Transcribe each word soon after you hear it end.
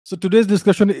So today's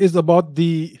discussion is about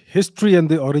the history and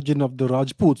the origin of the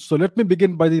Rajputs. So let me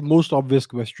begin by the most obvious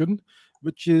question,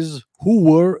 which is who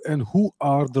were and who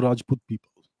are the Rajput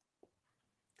people?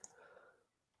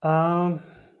 Um,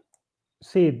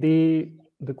 See,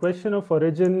 the question of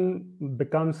origin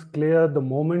becomes clear the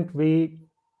moment we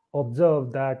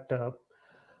observe that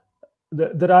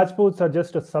the Rajputs are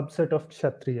just a subset of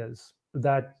Kshatriyas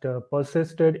that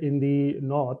persisted in the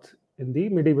north in the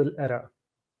medieval era.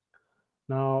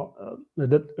 Now,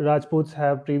 the Rajputs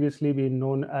have previously been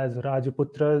known as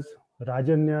Rajputras,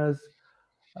 Rajanyas,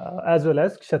 as well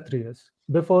as Kshatriyas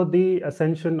before the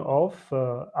ascension of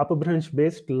Apabhransh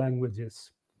based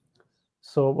languages.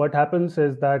 So what happens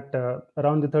is that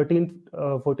around the 13th,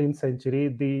 14th century,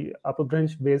 the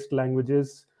Apabhransh based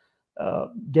languages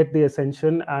get the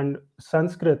ascension, and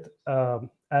Sanskrit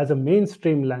as a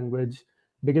mainstream language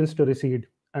begins to recede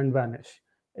and vanish.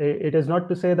 It is not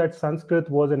to say that Sanskrit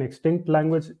was an extinct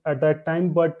language at that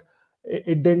time, but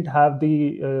it didn't have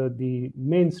the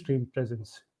mainstream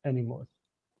presence anymore.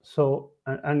 So,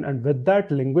 and with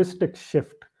that linguistic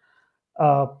shift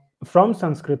uh, from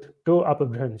Sanskrit to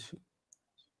Apabhransh,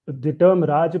 the term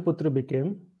Rajputra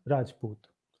became Rajput.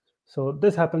 So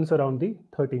this happens around the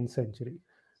 13th century.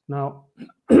 Now,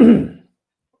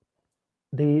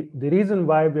 the reason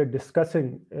why we're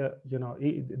discussing,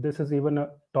 this is even a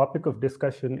topic of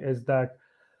discussion, is that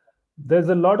there's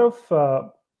a lot of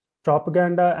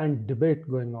propaganda and debate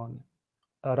going on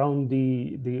around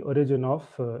the origin of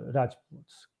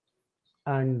Rajputs,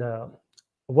 and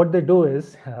what they do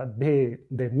is they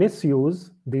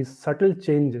misuse these subtle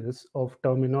changes of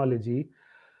terminology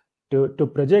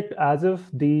to project as if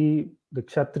the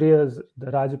Kshatriyas,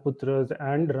 the Rajputras,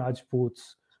 and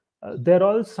Rajputs, they're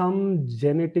all some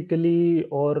genetically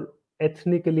or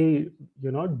ethnically,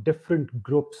 different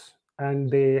groups, and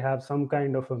they have some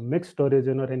kind of a mixed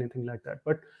origin or anything like that.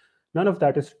 But none of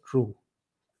that is true.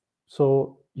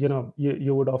 So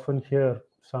you would often hear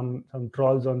some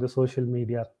trolls on the social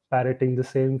media parroting the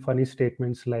same funny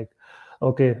statements like,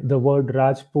 okay, the word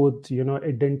Rajput,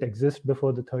 it didn't exist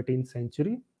before the 13th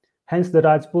century, hence the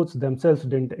Rajputs themselves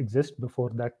didn't exist before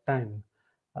that time.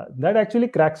 That actually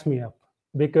cracks me up,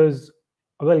 because,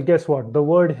 well, guess what, the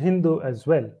word Hindu as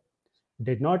well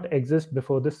did not exist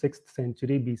before the 6th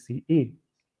century BCE.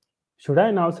 Should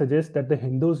I now suggest that the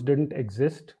Hindus didn't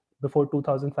exist before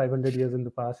 2500 years in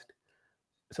the past?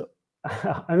 So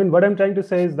I mean, what I'm trying to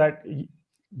say is that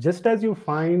just as you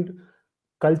find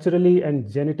culturally and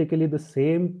genetically the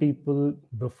same people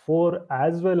before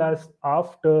as well as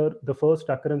after the first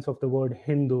occurrence of the word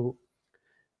Hindu,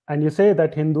 and you say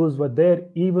that Hindus were there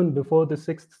even before the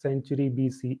 6th century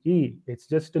BCE, it's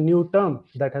just a new term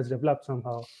that has developed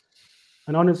somehow.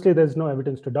 And honestly, there's no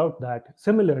evidence to doubt that.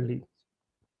 Similarly,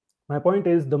 my point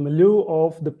is the milieu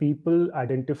of the people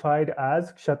identified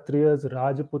as Kshatriyas,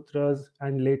 Rajputras,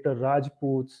 and later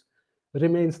Rajputs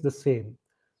remains the same.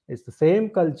 It's the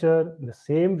same culture, the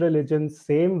same religion,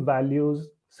 same values,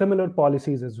 similar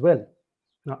policies as well.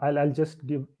 Now, I'll just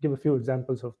give a few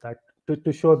examples of that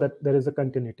to show that there is a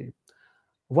continuity.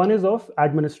 One is of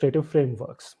administrative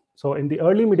frameworks. So, in the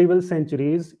early medieval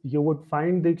centuries, you would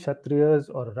find the Kshatriyas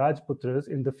or Rajputras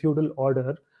in the feudal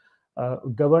order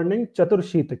governing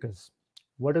Chatursheetikas.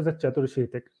 What is a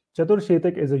Chatursheetik?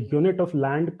 Chatursheetik is a unit of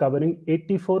land covering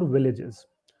 84 villages.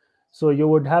 So you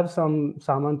would have some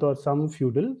Samant or some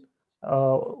feudal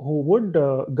who would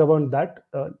govern that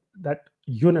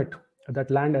unit, that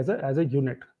land as a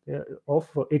unit of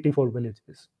 84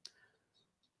 villages.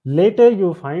 Later,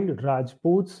 you find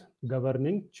Rajputs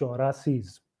governing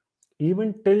Chaurasis.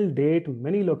 Even till date,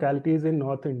 many localities in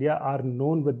North India are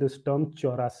known with this term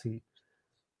Chaurasi.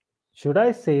 Should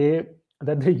I say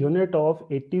that the unit of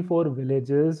 84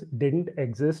 villages didn't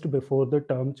exist before the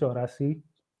term Chaurasi?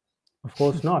 Of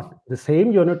course not. The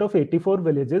same unit of 84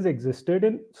 villages existed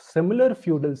in similar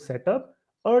feudal setup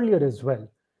earlier as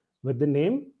well, with the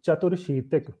name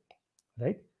Chatursheitik,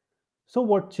 right? So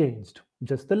what changed?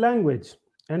 Just the language,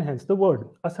 and hence the word,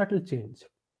 a subtle change.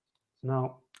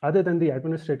 Now, other than the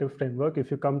administrative framework, if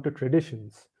you come to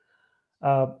traditions,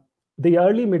 uh, the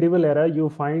early medieval era, you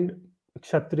find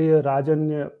Kshatriya,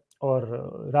 Rajanya, or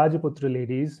Rajputra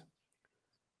ladies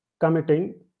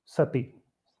committing sati.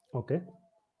 Okay.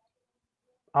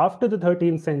 After the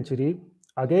 13th century,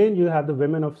 again you have the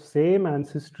women of same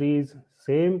ancestries,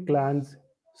 same clans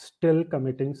still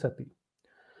committing sati.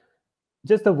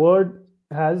 Just the word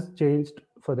has changed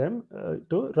for them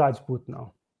to Rajput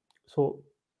now. So,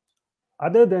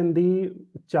 other than the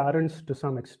Charans to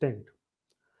some extent,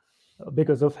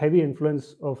 because of heavy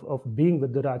influence of being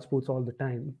with the Rajputs all the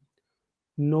time,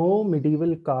 no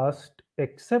medieval caste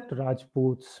except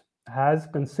Rajputs has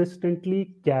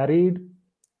consistently carried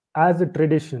as a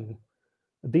tradition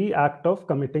the act of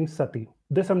committing sati.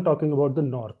 This I'm talking about the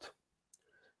North.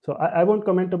 So I won't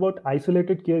comment about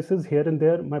isolated cases here and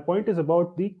there. My point is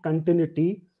about the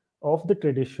continuity of the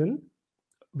tradition,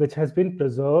 which has been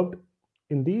preserved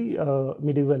in the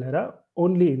medieval era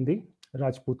only in the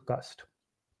Rajput caste.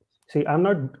 See, I'm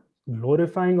not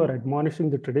glorifying or admonishing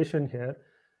the tradition here.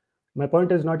 My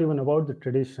point is not even about the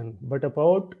tradition, but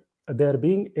about there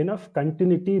being enough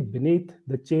continuity beneath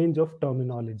the change of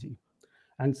terminology.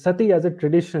 And sati as a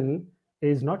tradition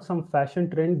is not some fashion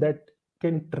trend that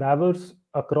can traverse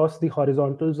across the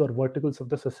horizontals or verticals of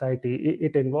the society.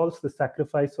 It involves the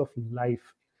sacrifice of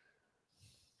life,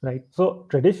 right? So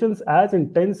traditions as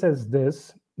intense as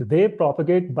this, they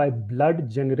propagate by blood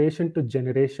generation to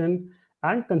generation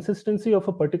and consistency of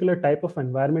a particular type of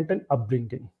environment and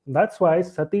upbringing. That's why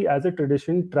sati as a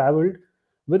tradition traveled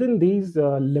within these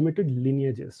limited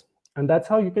lineages, and that's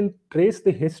how you can trace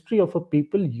the history of a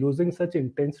people using such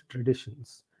intense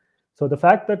traditions. So the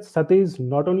fact that sati is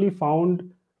not only found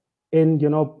in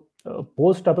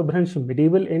post Apabhransh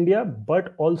medieval India,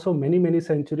 but also many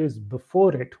centuries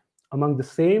before it among the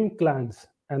same clans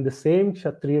and the same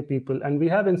Kshatriya people, and we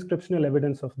have inscriptional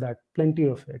evidence of that, plenty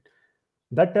of it.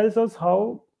 That tells us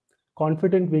how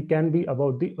confident we can be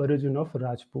about the origin of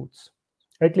Rajputs,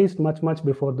 at least much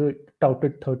before the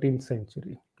touted 13th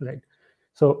century, right?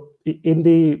 So in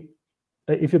the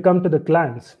if you come to the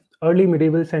clans, early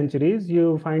medieval centuries,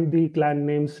 you find the clan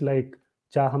names like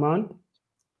Chahaman,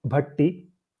 Bhatti,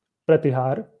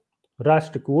 Pratihar,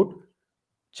 Rashtrakoot,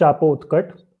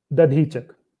 Chapotkat, Dadhichak,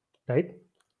 right?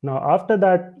 Now, after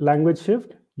that language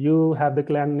shift, you have the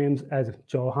clan names as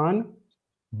Chauhan,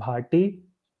 Bhati,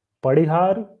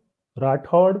 Padihar,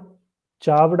 Rathod,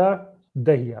 Chavda,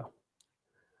 Dahiya.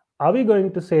 Are we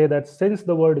going to say that since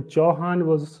the word Chauhan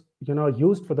was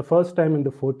used for the first time in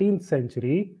the 14th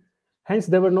century, hence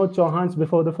there were no Chauhans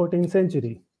before the 14th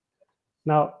century?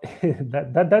 Now,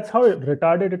 that's how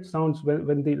retarded it sounds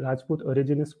when the Rajput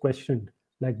origin is questioned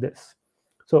like this.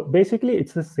 So basically,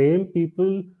 it's the same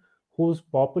people whose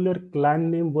popular clan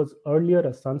name was earlier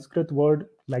a Sanskrit word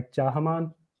like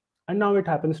Chahaman, and now it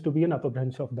happens to be an upper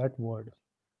branch of that word.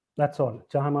 That's all.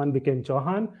 Chahaman became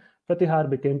Chauhan, Pratihar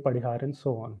became Padihar, and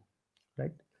so on,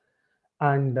 right?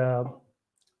 And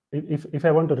if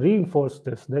I want to reinforce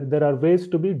this, there are ways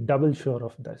to be double sure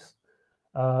of this.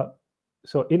 Uh,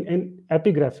 so in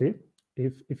epigraphy,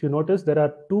 if you notice, there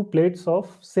are two plates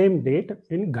of same date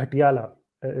in Ghatyala.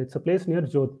 It's a place near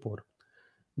Jodhpur.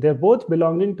 They're both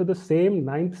belonging to the same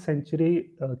 9th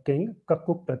century king,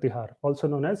 Kakkuk Pratihar, also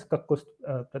known as Kakkus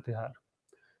Pratihar.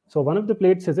 So one of the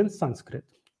plates is in Sanskrit.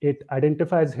 It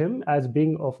identifies him as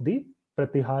being of the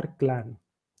Pratihar clan.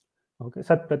 Okay,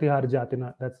 Sat Pratihar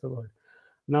Jatina, that's the word.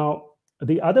 Now,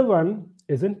 the other one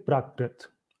is in Prakrit,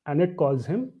 and it calls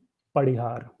him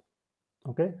Padihar.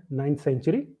 Okay, 9th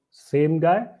century, same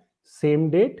guy, same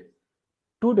date,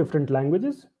 two different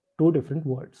languages, two different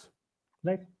words,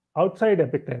 right? Outside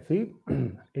epigraphy,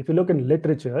 if you look in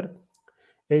literature,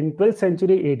 in 12th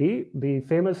century AD, the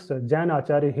famous Jain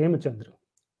Acharya Hemachandra,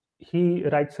 he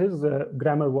writes his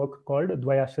grammar work called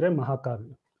Dvayashraya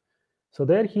Mahakavya. So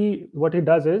there what he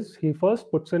does is he first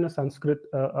puts in a Sanskrit,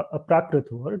 a Prakrit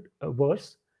word, a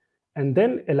verse, and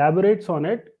then elaborates on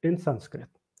it in Sanskrit.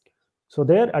 So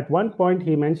there at one point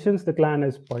he mentions the clan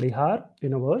as Padihar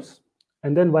in a verse,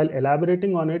 and then while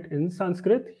elaborating on it in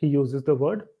Sanskrit, he uses the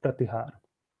word Pratihar.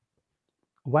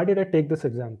 Why did I take this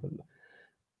example?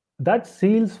 That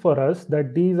seals for us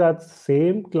that these are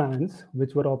same clans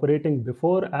which were operating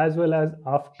before as well as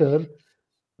after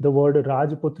the word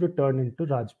Rajputra turned into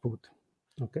Rajput.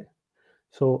 Okay.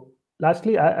 So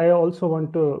lastly, I also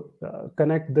want to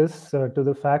connect this to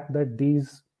the fact that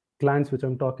these clans which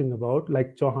I'm talking about,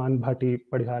 like Chauhan, Bhati,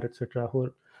 Padihar, etc., who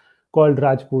are called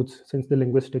Rajputs since the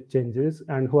linguistic changes,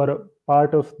 and who are a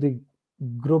part of the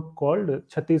group called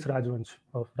Chhattis Rajvansh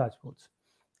of Rajputs.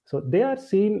 So they are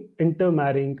seen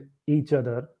intermarrying each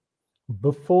other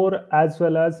before as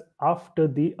well as after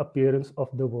the appearance of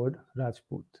the word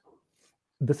Rajput,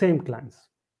 the same clans.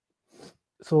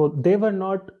 So they were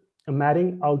not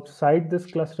marrying outside this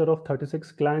cluster of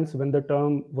 36 clans when the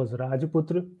term was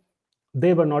Rajputra.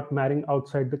 They were not marrying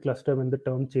outside the cluster when the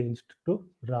term changed to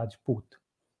Rajput.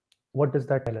 What does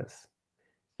that tell us?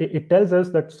 It tells us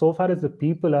that so far as the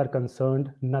people are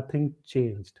concerned, nothing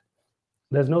changed.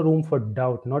 There's no room for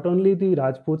doubt. Not only the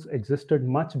Rajputs existed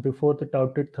much before the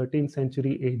touted 13th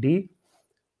century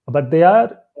AD, but they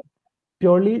are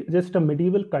purely just a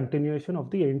medieval continuation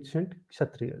of the ancient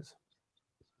Kshatriyas.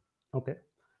 Okay,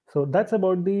 so that's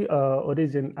about the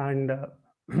origin. And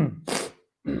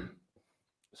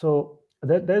So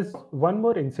there's one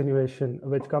more insinuation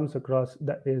which comes across,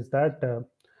 that is that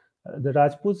the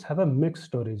Rajputs have a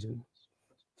mixed origin.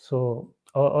 So,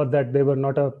 or that they were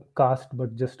not a caste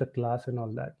but just a class and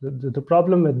all that. The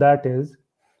problem with that is,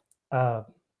 uh,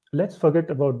 let's forget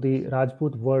about the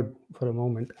Rajput word for a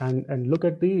moment and look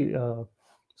at the.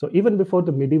 So even before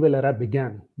the medieval era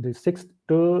began, the 6th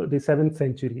to the 7th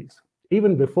centuries,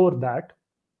 even before that,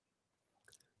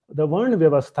 the Varna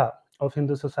Vyavastha of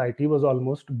Hindu society was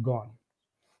almost gone.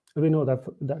 We know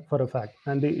that for a fact.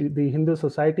 And the Hindu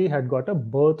society had got a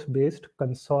birth-based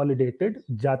consolidated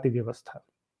Jati Vyavastha.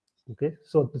 Okay,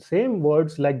 so the same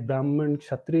words like Brahman,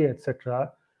 Kshatriya,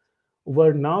 etc.,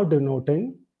 were now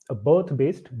denoting a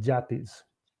birth-based jatis,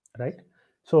 right?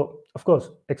 So, of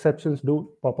course, exceptions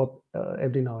do pop up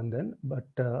every now and then, but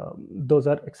those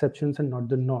are exceptions and not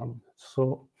the norm.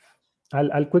 So,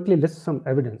 I'll quickly list some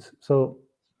evidence. So,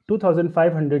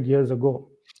 2,500 years ago,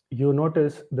 you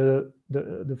notice the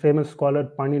famous scholar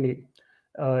Panini.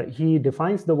 He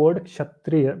defines the word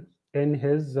Kshatriya in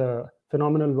his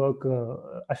phenomenal work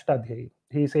Ashtadhyayi.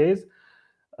 He says,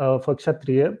 for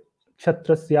Kshatriya,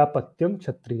 Kshatrasya Patyam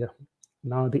Kshatriya.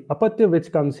 Now, the apatya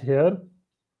which comes here,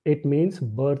 it means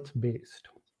birth based.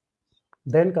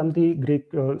 Then come the Greek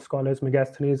scholars,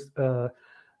 Megasthenes,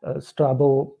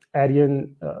 Strabo,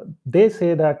 Arian. They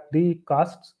say that the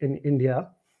castes in India,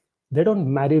 they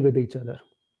don't marry with each other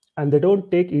and they don't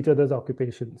take each other's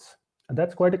occupations. And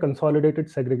that's quite a consolidated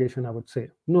segregation, I would say.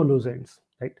 No loose ends,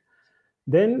 right?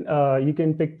 Then you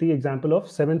can pick the example of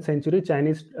 7th century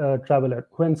Chinese traveler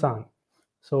Huan.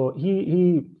 So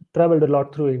he traveled a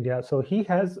lot through India. So he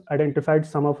has identified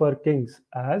some of our kings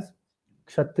as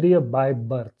Kshatriya by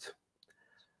birth.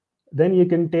 Then you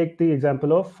can take the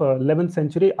example of 11th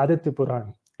century Aditya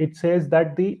Puran. It says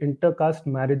that the intercaste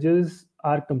marriages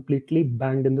are completely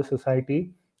banned in the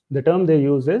society. The term they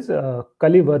use is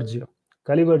Kalivarjya.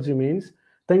 Kalivarjya means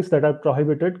things that are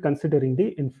prohibited considering the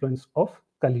influence of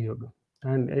Kali Yuga.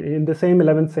 And in the same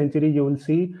 11th century, you will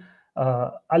see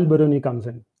Al-Biruni comes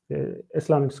in,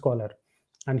 Islamic scholar.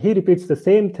 And he repeats the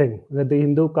same thing, that the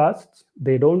Hindu castes,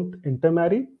 they don't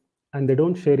intermarry and they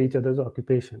don't share each other's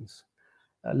occupations.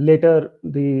 Later,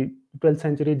 the 12th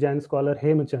century Jain scholar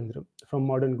Hemachandra from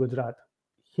modern Gujarat,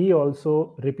 he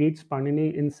also repeats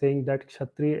Panini in saying that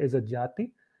Kshatriya is a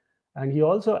jati. And he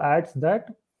also adds that,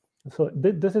 so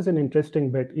this is an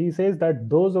interesting bit. He says that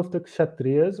those of the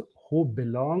Kshatriyas who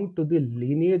belong to the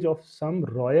lineage of some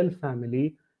royal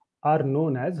family are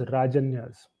known as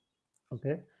Rajanyas.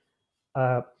 Okay.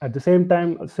 At the same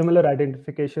time, a similar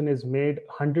identification is made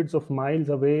hundreds of miles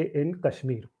away in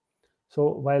Kashmir. So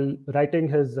while writing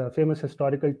his famous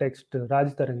historical text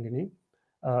Raj Tarangini,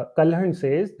 Kalhan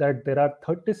says that there are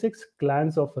 36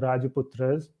 clans of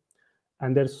Rajputras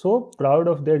and they're so proud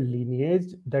of their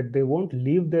lineage that they won't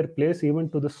leave their place even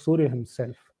to the Surya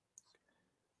himself.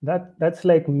 That's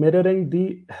like mirroring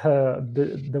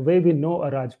the way we know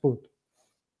a Rajput.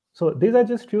 So these are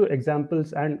just few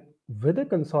examples, and with a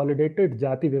consolidated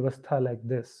Jati Vyavastha like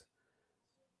this,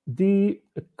 the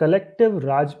collective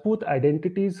Rajput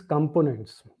identities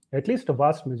components, at least a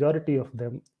vast majority of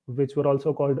them, which were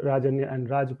also called Rajanya and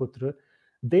Rajputra,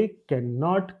 they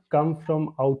cannot come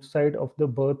from outside of the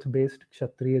birth-based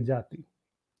Kshatriya Jati.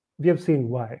 We have seen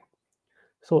why.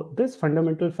 So this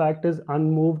fundamental fact is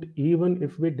unmoved even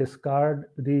if we discard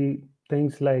the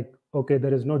things like, okay,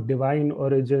 there is no divine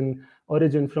origin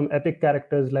from epic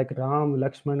characters like Ram,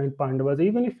 Lakshman, and Pandavas.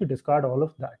 Even if we discard all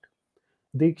of that,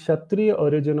 the Kshatriya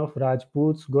origin of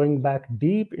Rajputs going back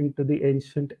deep into the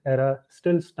ancient era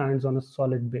still stands on a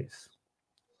solid base,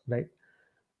 right?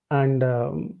 And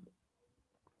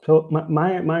so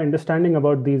my understanding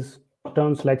about these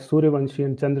terms like Suryavanshi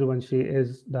and Chandravanshi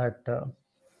is that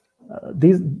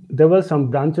these there were some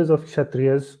branches of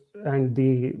Kshatriyas and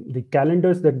the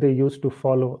calendars that they used to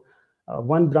follow.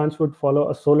 One branch would follow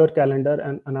a solar calendar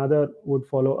and another would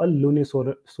follow a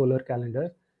lunisolar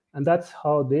calendar, and that's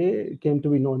how they came to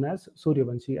be known as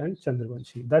Suryavanshi and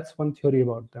Chandravanshi. That's one theory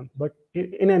about them. But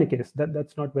in any case,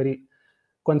 that's not very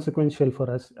consequential for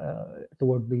us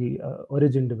toward the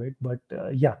origin debate. But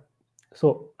yeah,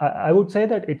 so I would say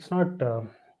that it's not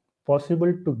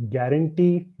possible to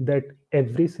guarantee that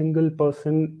every single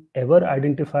person ever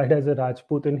identified as a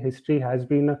Rajput in history has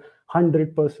been a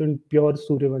 100% pure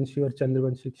Suryavanshi or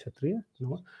Chandravanshi Kshatriya.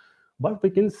 No, but we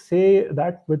can say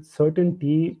that with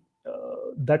certainty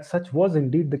that such was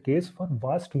indeed the case for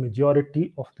vast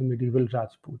majority of the medieval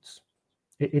Rajputs.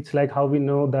 It's like how we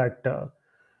know that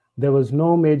there was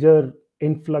no major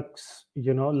influx,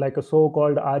 like a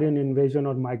so-called Aryan invasion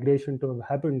or migration to have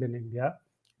happened in India.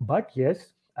 But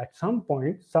yes, At some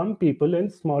point, some people in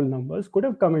small numbers could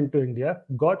have come into India,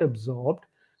 got absorbed,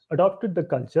 adopted the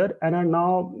culture, and are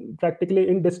now practically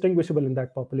indistinguishable in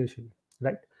that population,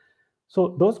 right?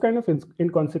 So those kind of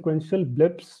inconsequential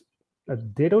blips,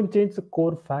 they don't change the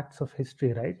core facts of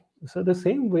history, right? So the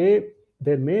same way,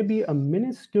 there may be a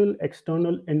minuscule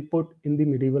external input in the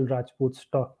medieval Rajput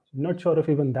stock. Not sure of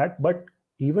even that, but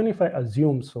even if I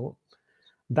assume so,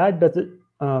 that doesn't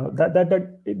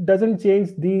that it doesn't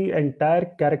change the entire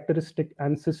characteristic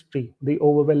ancestry, the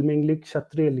overwhelmingly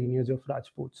Kshatriya lineage of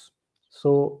Rajputs.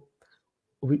 So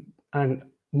we, and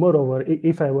moreover,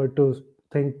 if I were to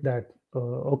think that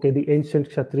okay, the ancient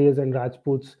Kshatriyas and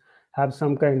Rajputs have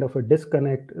some kind of a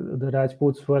disconnect, the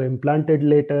Rajputs were implanted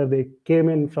later, they came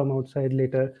in from outside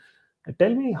later.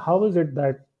 Tell me, how is it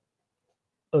that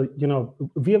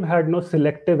we have had no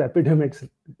selective epidemics,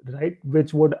 right,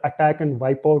 which would attack and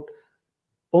wipe out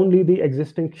only the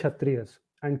existing Kshatriyas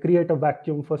and create a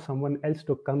vacuum for someone else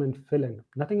to come and fill in?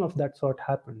 Nothing of that sort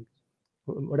happened.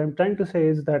 What I'm trying to say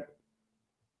is that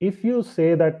if you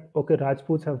say that, okay,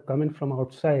 Rajputs have come in from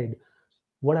outside,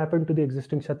 what happened to the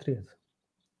existing Kshatriyas?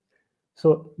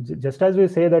 So, just as we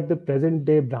say that the present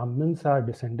day Brahmins are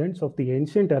descendants of the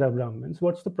ancient era Brahmins,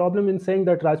 what's the problem in saying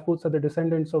that Rajputs are the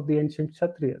descendants of the ancient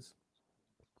Kshatriyas?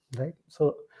 Right?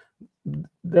 So,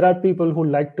 there are people who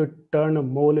like to turn a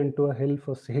mole into a hill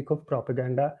for sake of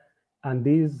propaganda, and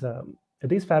these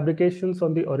fabrications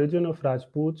on the origin of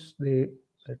Rajputs,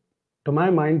 to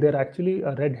my mind, they're actually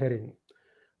a red herring.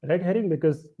 Red herring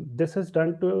because this is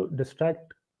done to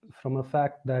distract from a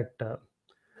fact that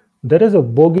there is a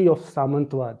bogey of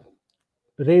Samantwad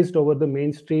raised over the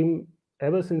mainstream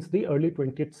ever since the early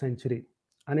 20th century.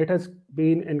 And it has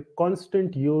been in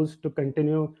constant use to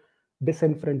continue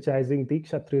disenfranchising the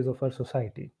Kshatriyas of our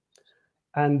society.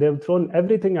 And they've thrown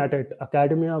everything at it: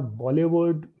 academia,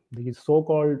 Bollywood, the so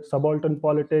called subaltern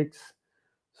politics.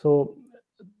 So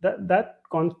that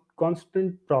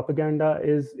constant propaganda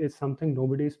is something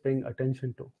nobody is paying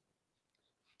attention to.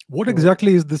 What So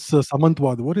exactly is this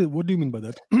Samantwad? What do you mean by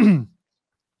that?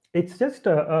 it's just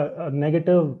a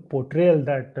negative portrayal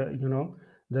that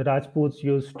the Rajputs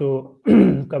used to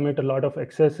commit a lot of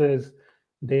excesses.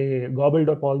 They gobbled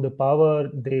up all the power.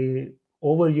 They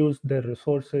overused their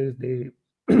resources. They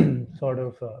sort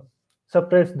of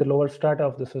suppressed the lower strata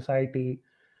of the society.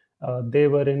 They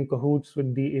were in cahoots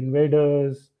with the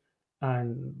invaders,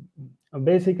 and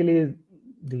basically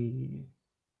the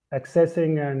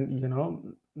accessing and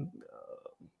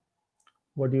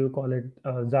what do you call it,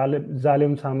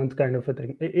 zalim samant kind of a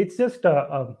thing. It's just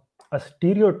a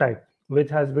stereotype which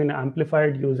has been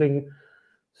amplified using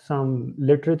some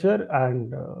literature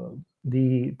and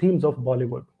the themes of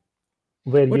Bollywood,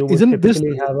 where But you would isn't this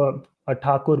typically have a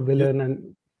Thakur villain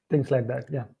and things like that.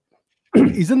 Yeah.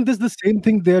 But isn't this the same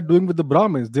thing they are doing with the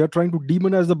Brahmins? They are trying to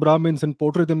demonize the Brahmins and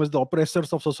portray them as the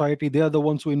oppressors of society. They are the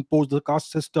ones who impose the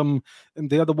caste system, and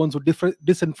they are the ones who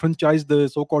disenfranchise the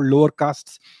so-called lower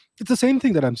castes. It's the same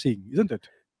thing that I'm seeing, isn't it?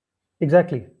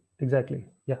 Exactly.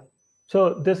 Yeah.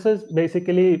 So this is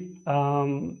basically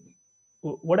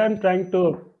what I'm trying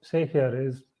to say here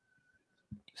is,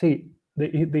 see,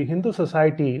 the Hindu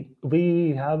society,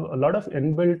 we have a lot of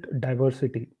inbuilt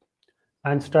diversity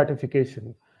and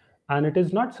stratification. And it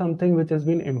is not something which has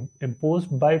been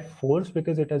imposed by force,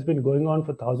 because it has been going on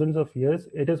for thousands of years.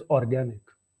 It is organic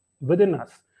within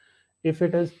us. If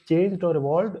it has changed or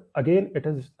evolved, again, it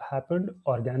has happened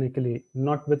organically,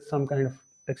 not with some kind of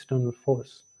external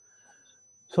force.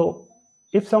 So,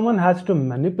 if someone has to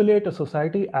manipulate a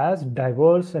society as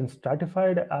diverse and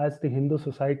stratified as the Hindu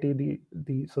society,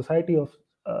 the society of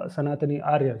Sanatani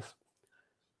Aryas,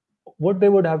 what they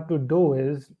would have to do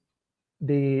is,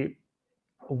 the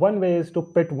one way is to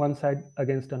pit one side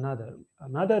against another.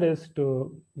 Another is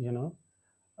to,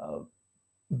 uh,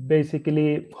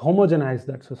 basically homogenize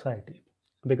that society.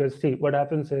 Because see, what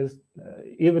happens is,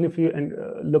 even if you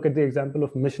look at the example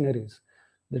of missionaries,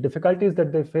 the difficulties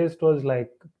that they faced was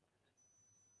like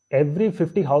every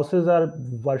 50 houses are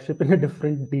worshipping a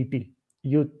different deity.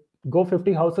 You go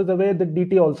 50 houses away, the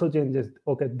deity also changes.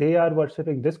 Okay, they are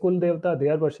worshipping this kul devta, they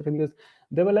are worshipping this.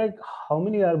 They were like, how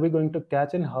many are we going to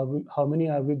catch, and how many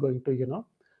are we going to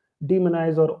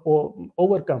demonize or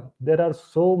overcome? There are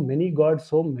so many gods,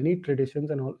 so many traditions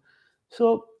and all.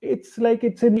 So it's like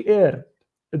it's in the air.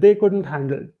 They couldn't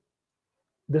handle.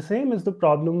 The same is the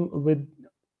problem with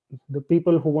the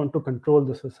people who want to control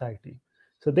the society.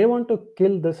 So they want to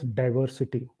kill this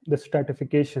diversity, the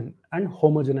stratification, and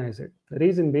homogenize it. The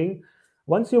reason being,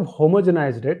 once you've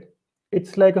homogenized it,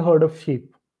 it's like a herd of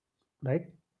sheep, right?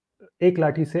 एक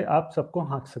लाठी से आप सबको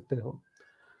हाँक सकते हो.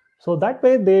 So that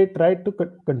way they tried to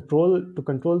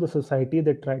control the society.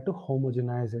 They tried to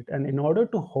homogenize it, and in order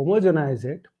to homogenize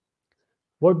it,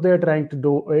 what they're trying to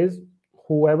do is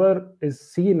whoever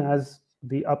is seen as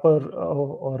the upper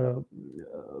or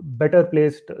better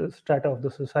placed strata of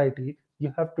the society,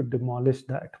 you have to demolish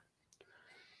that.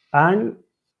 And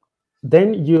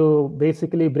then you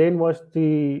basically brainwash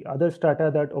the other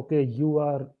strata that, okay, you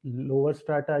are lower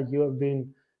strata, you have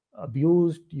been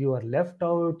abused, you are left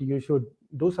out, you should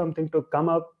do something to come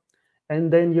up.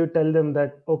 And then you tell them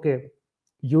that, okay,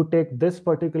 you take this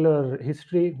particular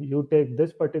history, you take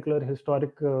this particular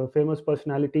historic famous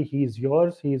personality, he is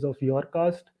yours, he is of your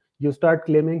caste, you start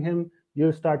claiming him,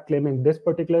 you start claiming this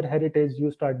particular heritage,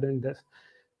 you start doing this.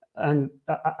 And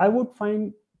I would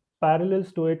find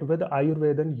parallels to it with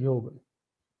Ayurveda and yoga.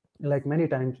 Like many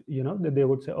times, they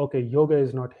would say, okay, yoga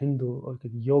is not Hindu, or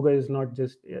yoga is not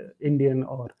just Indian,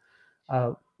 or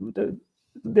uh,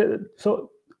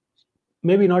 so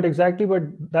maybe not exactly, but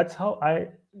that's how I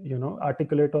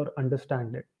articulate or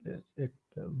understand it,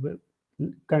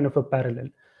 kind of a parallel.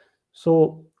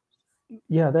 So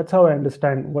yeah, that's how I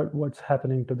understand what's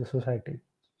happening to the society.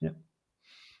 Yeah.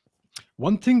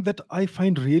 One thing that I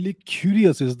find really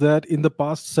curious is that in the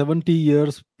past 70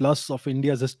 years plus of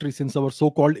India's history since our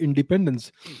so called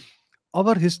independence,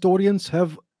 our historians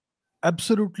have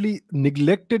absolutely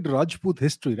neglected Rajput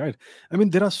history, right? I mean,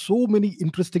 there are so many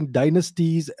interesting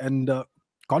dynasties and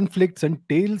conflicts and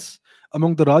tales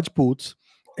among the Rajputs,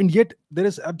 and yet there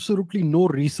is absolutely no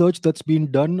research that's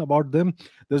been done about them.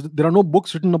 There are no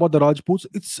books written about the Rajputs.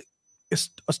 It's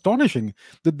astonishing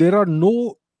that there are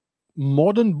no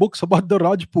modern books about the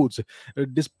Rajputs,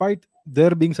 despite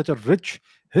there being such a rich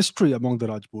history among the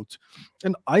Rajputs.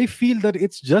 And I feel that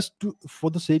it's just for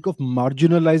the sake of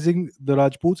marginalizing the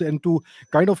Rajputs and to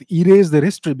kind of erase their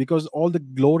history, because all the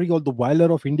glory, all the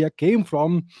valor of India came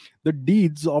from the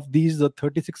deeds of these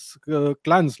 36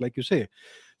 clans, like you say.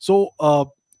 So,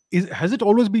 has it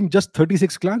always been just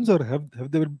 36 clans, or have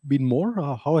there been more?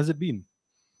 How has it been?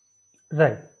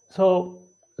 Right. So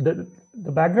the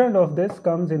background of this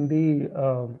comes in the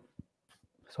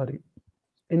sorry,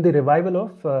 in the revival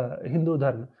of Hindu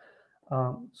Dharma.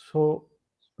 So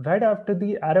right after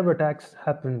the Arab attacks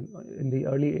happened in the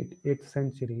early 8th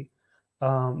century,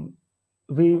 um,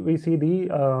 we see the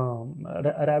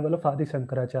arrival of Adi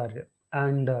Shankaracharya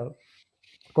and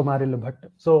Kumarila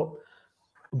Bhatta. So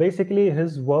basically,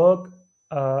 his work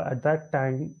at that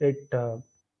time, it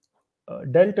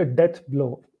dealt a death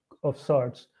blow of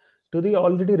sorts to the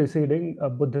already receding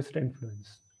Buddhist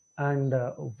influence. And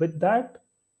with that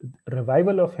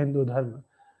revival of Hindu Dharma,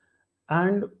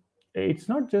 and it's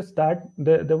not just that,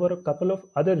 there were a couple of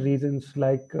other reasons,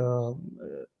 like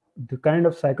the kind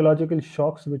of psychological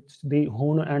shocks which the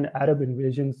Hun and Arab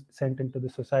invasions sent into the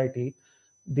society,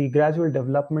 the gradual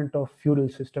development of feudal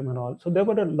system and all. So there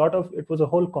were a lot of, it was a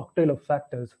whole cocktail of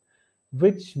factors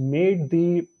which made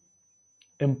the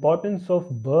importance of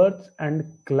birth and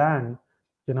clan,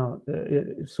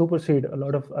 supersede a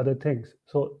lot of other things.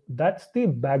 So that's the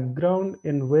background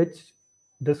in which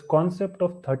this concept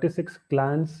of 36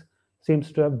 clans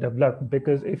seems to have developed.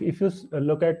 Because if you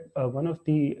look at one of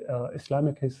the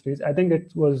Islamic histories, I think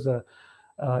it was Ibn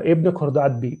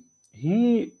Khordadbi.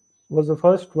 He was the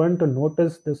first one to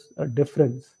notice this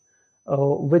difference,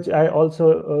 which I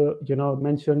also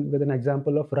mentioned with an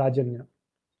example of Rajanya.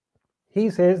 He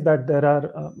says that there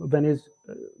are when he's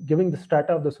giving the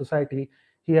strata of the society,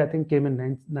 he, I think, came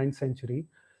in ninth century.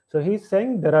 So he's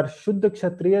saying there are Shuddha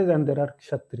Kshatriyas and there are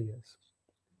Kshatriyas.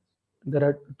 There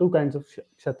are two kinds of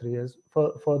Kshatriyas.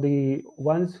 For the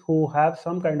ones who have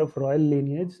some kind of royal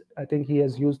lineage, I think he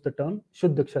has used the term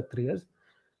Shuddha Kshatriyas.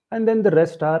 And then the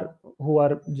rest are who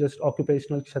are just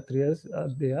occupational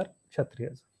Kshatriyas, they are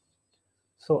Kshatriyas.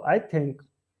 So I think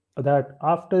that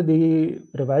after the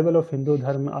revival of Hindu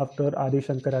Dharma, after Adi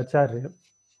Shankaracharya,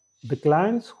 the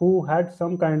clans who had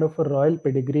some kind of a royal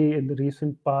pedigree in the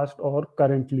recent past or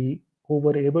currently, who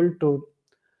were able to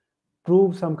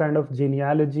prove some kind of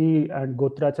genealogy and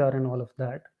Gotrachar and all of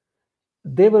that,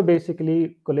 they were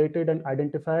basically collated and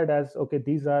identified as, okay,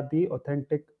 these are the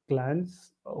authentic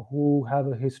clans who have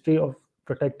a history of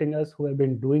protecting us, who have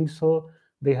been doing so.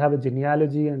 They have a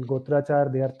genealogy and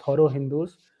Gotrachar, they are thorough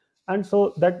Hindus. And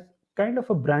so that kind of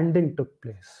a branding took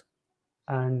place.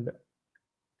 And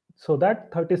so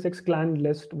that 36 clan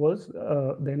list was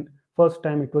then first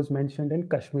time it was mentioned in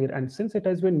Kashmir. And since it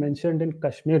has been mentioned in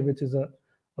Kashmir, which is a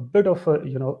bit of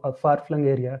a far-flung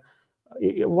area,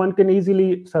 one can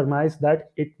easily surmise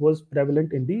that it was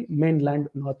prevalent in the mainland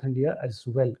North India as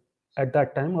well at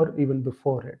that time or even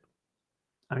before it.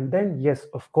 And then, yes,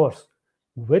 of course,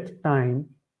 with time,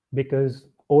 because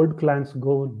old clans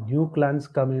go, new clans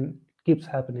come in, it keeps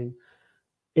happening.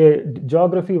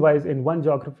 Geography wise, in one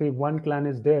geography one clan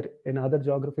is there, in other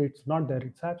geography it's not there,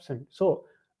 it's absent. So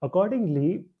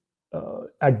accordingly,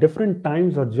 at different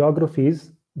times or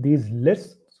geographies, these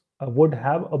lists would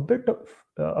have a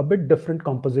bit different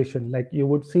composition. Like you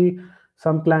would see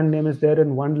some clan name is there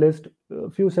in one list, a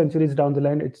few centuries down the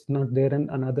line it's not there in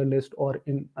another list, or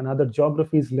in another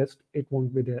geography's list it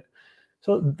won't be there.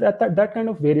 So that kind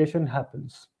of variation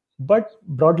happens. But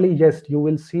broadly, yes, you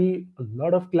will see a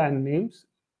lot of clan names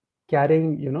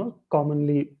carrying,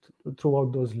 commonly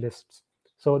throughout those lists.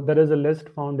 So there is a list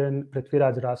found in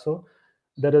Prithviraj Raso.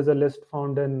 There is a list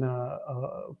found in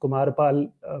Kumarpal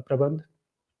Prabandh.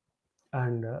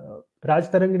 And Raj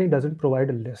Tarangini doesn't provide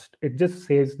a list. It just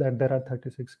says that there are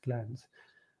 36 clans.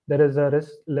 There is a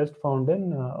list found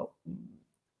in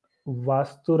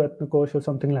Vastu Ratnakosh or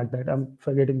something like that. I'm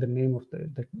forgetting the name of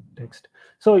the text.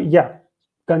 So yeah,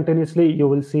 continuously you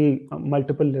will see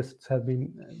multiple lists have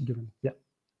been given. Yeah.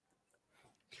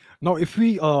 Now, if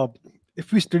we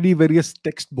study various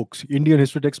textbooks, Indian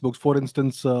history textbooks, for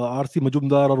instance, R.C.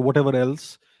 Majumdar or whatever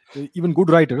else, even good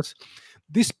writers,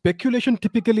 the speculation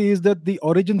typically is that the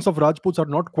origins of Rajputs are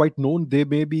not quite known. They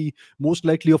may be most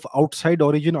likely of outside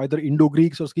origin, either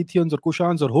Indo-Greeks or Scythians or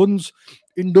Kushans or Huns,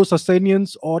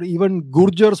 Indo-Sassanians or even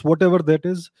Gurjars, whatever that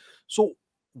is. So,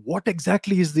 what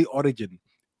exactly is the origin?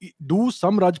 Do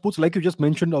some Rajputs, like you just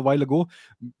mentioned a while ago,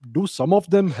 do some of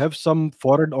them have some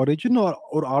foreign origin,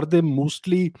 or are they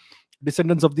mostly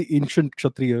descendants of the ancient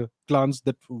Kshatriya clans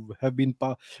that have been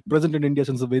present in India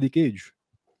since the Vedic age?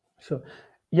 Sure.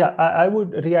 Yeah, I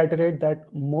would reiterate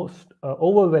that most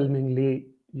overwhelmingly,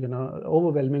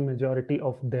 overwhelming majority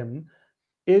of them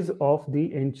is of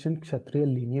the ancient Kshatriya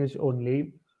lineage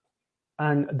only.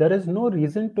 And there is no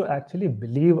reason to actually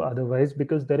believe otherwise,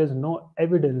 because there is no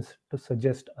evidence to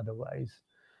suggest otherwise.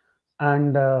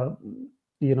 And so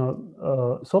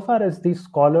far as these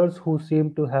scholars who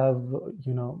seem to have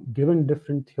given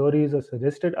different theories or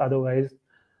suggested otherwise,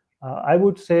 I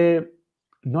would say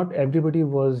not everybody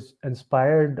was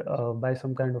inspired by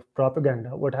some kind of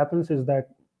propaganda. What happens is that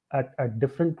at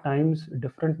different times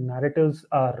different narratives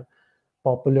are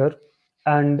popular,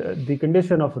 and the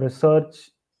condition of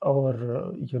research,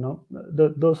 or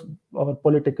those or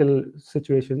political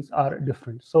situations are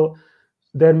different. So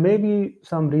there may be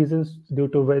some reasons due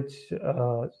to which,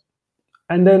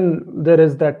 and then there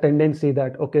is that tendency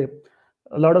that, okay,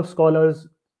 a lot of scholars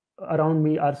around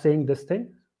me are saying this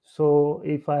thing, so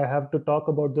if I have to talk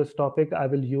about this topic I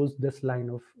will use this line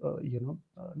of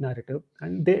narrative,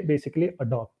 and they basically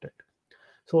adopt it.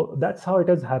 So that's how it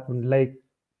has happened. Like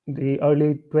the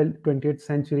early 20th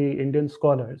century Indian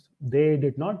scholars, they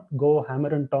did not go hammer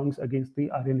and tongs against the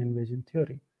Aryan invasion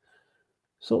theory.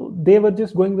 So they were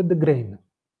just going with the grain,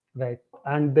 right?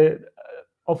 And they,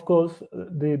 of course,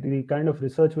 the kind of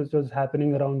research which was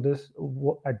happening around this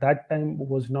at that time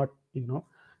was not,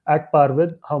 at par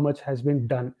with how much has been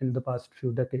done in the past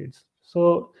few decades.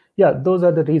 So yeah, those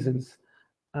are the reasons.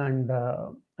 And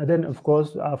then of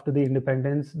course after the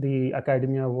independence, the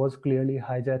academia was clearly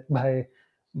hijacked by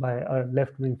our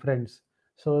left-wing friends.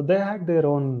 So they had their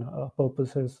own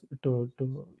purposes to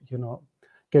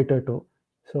cater to.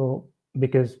 So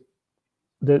because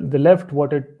the left,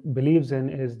 what it believes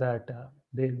in is that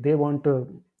they want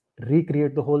to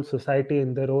recreate the whole society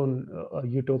in their own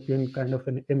utopian kind of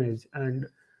an image. And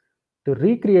to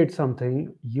recreate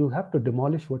something, you have to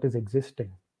demolish what is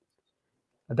existing.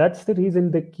 That's the reason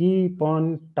they keep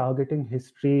on targeting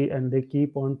history, and they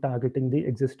keep on targeting the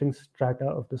existing strata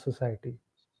of the society.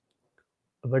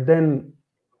 But then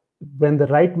when the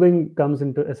right wing comes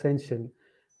into ascension,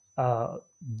 uh,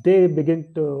 they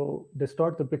begin to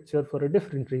distort the picture for a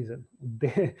different reason.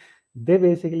 They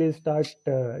basically start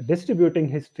distributing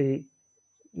history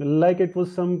like it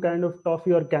was some kind of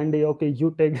toffee or candy. Okay,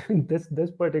 you take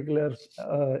this particular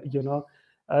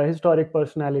historic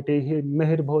personality.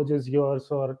 Mehir Bhoj is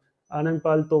yours, or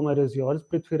Anandpal Tomar is yours,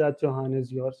 Prithviraj Chauhan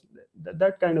is yours.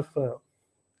 That kind of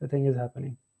thing is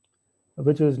happening,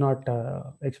 which was not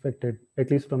expected, at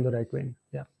least from the right wing.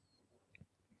 Yeah.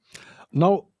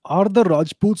 Now, are the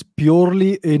Rajputs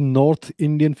purely a North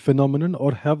Indian phenomenon,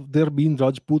 or have there been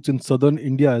Rajputs in southern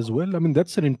India as well? I mean,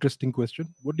 that's an interesting question.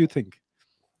 What do you think?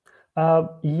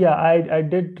 Yeah, I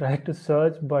did try to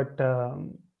search, but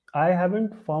I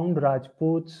haven't found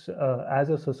Rajputs as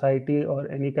a society or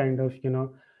any kind of,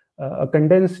 a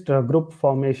condensed group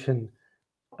formation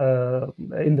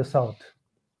in the south.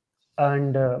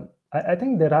 And I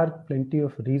think there are plenty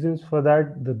of reasons for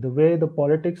that. The way the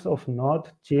politics of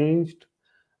north changed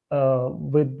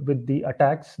with the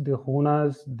attacks, the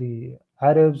Hunas, the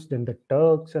Arabs, then the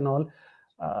Turks and all.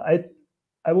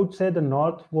 I would say the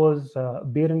North was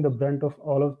bearing the brunt of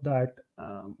all of that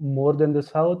more than the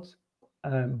South,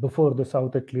 before the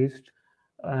South at least.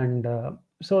 And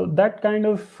so that kind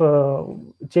of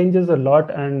changes a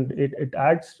lot, and it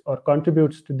adds or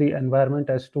contributes to the environment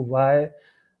as to why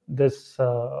this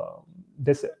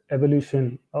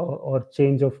evolution or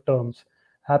change of terms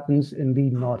happens in the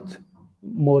North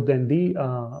more than the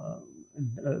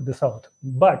South.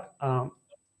 But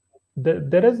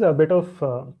there is a bit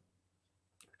of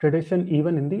tradition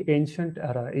even in the ancient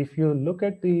era. If you look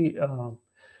at the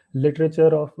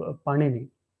literature of Panini,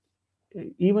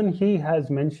 even he has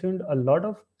mentioned a lot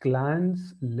of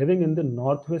clans living in the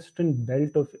northwestern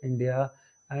belt of India,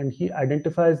 and he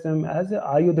identifies them as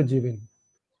Ayudha.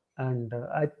 And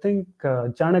I think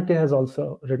Chanakya has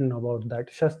also written about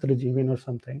that, Shastra Jivin or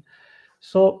something.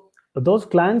 So those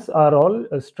clans are all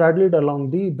straddled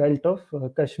along the belt of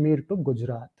Kashmir to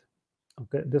Gujarat.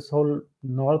 Okay, this whole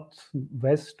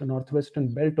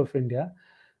northwestern belt of India,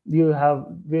 you have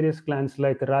various clans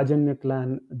like Rajanya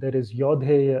clan. There is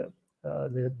Yodhe,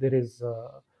 there is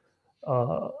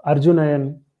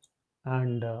Arjunayan,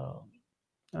 and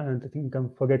I think I'm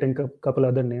forgetting a couple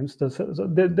other names. So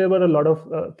there were a lot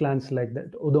of clans like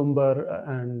that, Udumbar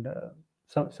and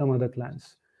some other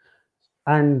clans.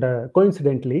 And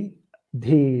coincidentally,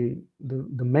 the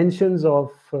mentions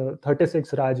of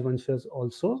 36 Rajvanshas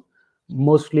also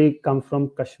mostly come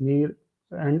from Kashmir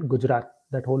and Gujarat,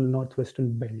 that whole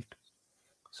northwestern belt.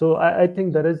 So I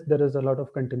think there is a lot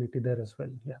of continuity there as well.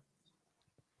 Yeah.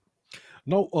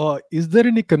 Now, is there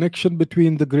any connection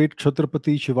between the great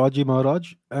Chhatrapati Shivaji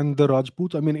Maharaj and the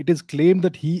Rajputs? I mean, it is claimed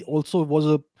that he also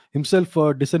was himself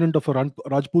a descendant of a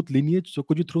Rajput lineage. So,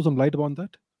 could you throw some light upon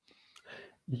that?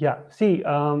 Yeah. See,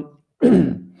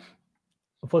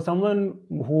 for someone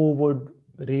who would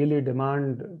really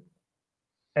demand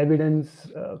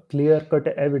evidence, clear-cut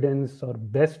evidence, or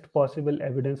best possible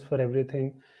evidence for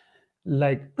everything,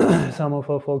 like some of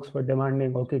our folks were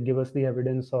demanding, okay, give us the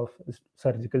evidence of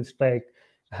surgical strike,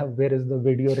 where is the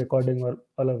video recording or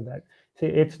all of that. See,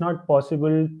 it's not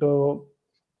possible to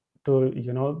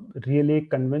really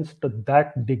convince to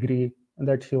that degree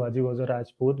that Shivaji was a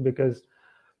Rajput, because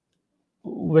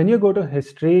when you go to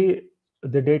history,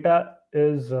 the data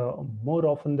is more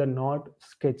often than not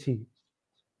sketchy.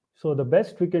 So the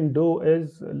best we can do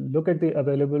is look at the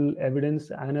available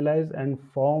evidence, analyze, and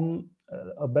form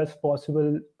a best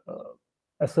possible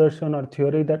assertion or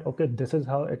theory that, okay, this is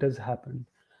how it has happened.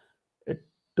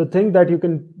 To think that you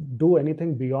can do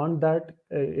anything beyond that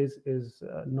is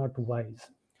not wise.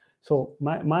 So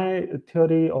my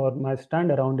theory or my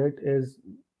stand around it is,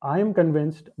 I am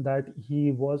convinced that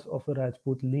he was of a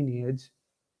Rajput lineage.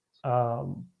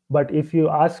 But if you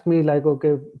ask me, like,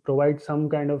 okay, provide some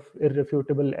kind of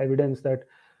irrefutable evidence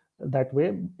that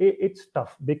way, it's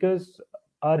tough, because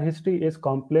our history is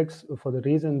complex for the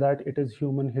reason that it is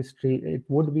human history. It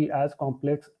would be as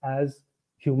complex as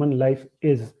human life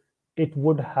is. It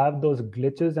would have those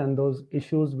glitches and those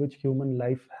issues which human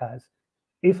life has.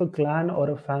 If a clan or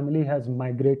a family has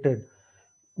migrated,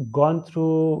 gone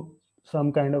through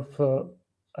some kind of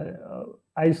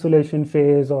isolation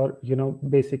phase, or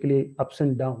basically ups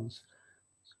and downs,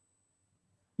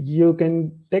 you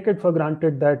can take it for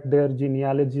granted that their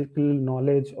genealogical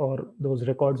knowledge or those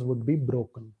records would be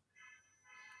broken,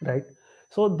 right?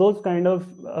 So those kind of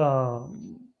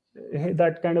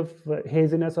that kind of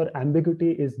haziness or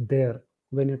ambiguity is there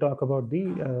when you talk about the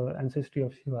ancestry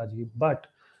of Shivaji. But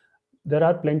there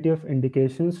are plenty of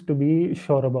indications to be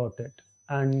sure about it.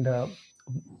 And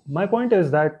my point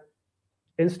is that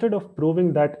instead of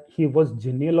proving that he was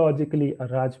genealogically a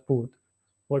Rajput,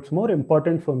 what's more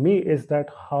important for me is that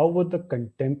how were the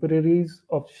contemporaries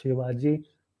of Shivaji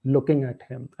looking at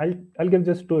him? I'll give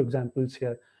just two examples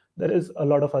here. There is a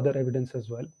lot of other evidence as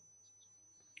well.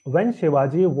 When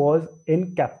Shivaji was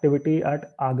in captivity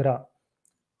at Agra,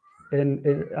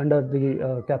 under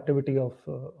the captivity of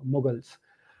Mughals,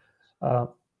 uh,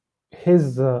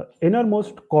 his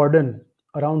innermost cordon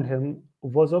around him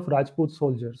was of Rajput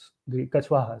soldiers, the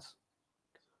Kachwahas.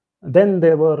 Then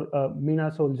there were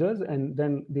Meena soldiers, and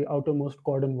then the outermost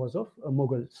cordon was of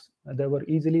Mughals. There were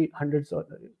easily hundreds,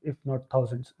 if not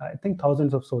thousands, I think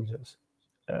thousands of soldiers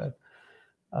uh,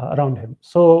 around him.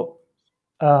 So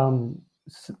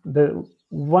the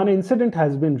one incident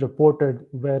has been reported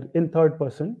where, in third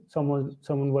person, someone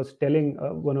was telling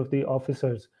one of the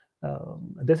officers.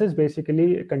 This is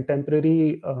basically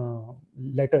contemporary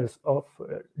letters of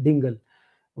Dingle,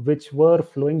 which were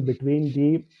flowing between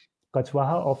the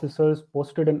Kachwaha officers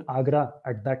posted in Agra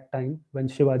at that time when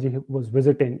Shivaji was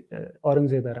visiting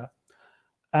Aurangzeb era,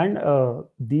 and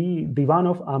the Diwan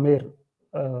of Amer,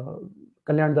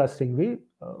 Kalyan Das Singhvi.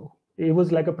 He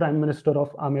was like a prime minister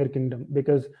of Amer Kingdom,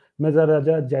 because Mirza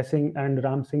Raja Jai Singh and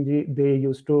Ram Singh ji, they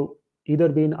used to either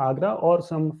be in Agra or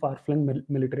some far-flung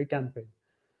military campaign.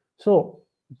 So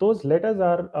those letters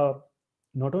are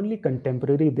not only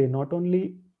contemporary, they not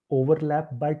only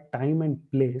overlap by time and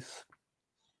place,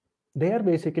 they are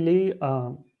basically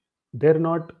they're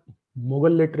not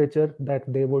Mughal literature that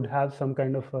they would have some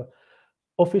kind of a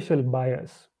official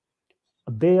bias.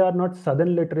 They are not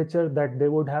Southern literature that they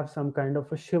would have some kind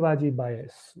of a Shivaji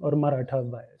bias or Maratha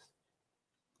bias.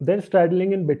 They're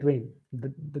straddling in between.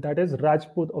 That is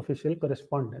Rajput official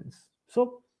correspondence.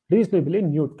 So reasonably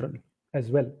neutral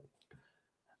as well.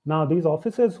 Now, these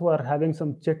officers who are having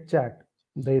some chit chat,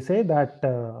 they say that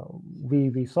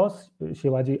we saw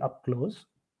Shivaji up close,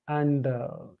 and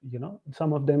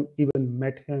some of them even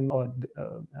met him, or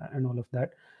and all of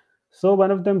that. So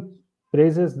one of them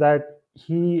praises that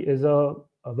he is a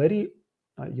very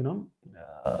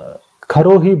kharo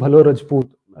hi bhalo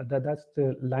Rajput. That's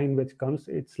the line which comes.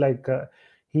 It's like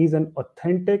he's an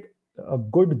authentic, a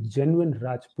good, genuine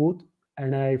Rajput,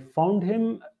 and I found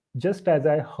him just as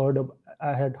I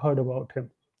had heard about him.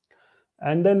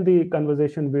 And then the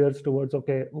conversation veers towards,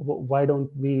 okay, why don't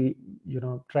we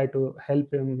try to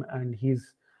help him, and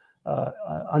he's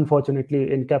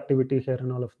unfortunately in captivity here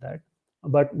and all of that.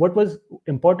 But what was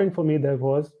important for me there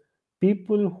was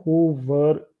people who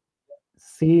were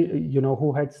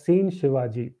who had seen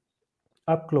Shivaji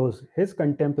up close, his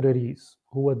contemporaries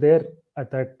who were there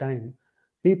at that time,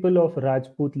 people of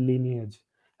Rajput lineage,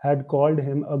 had called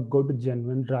him a good,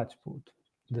 genuine Rajput.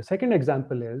 The second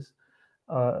example is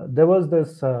there was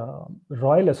this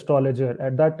royal astrologer.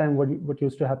 At that time, what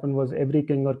used to happen was every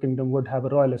king or kingdom would have a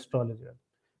royal astrologer.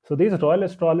 So these royal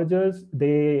astrologers,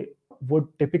 they would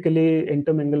typically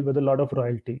intermingle with a lot of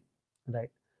royalty, right?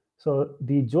 So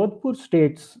the Jodhpur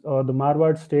states, or the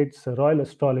Marwar states royal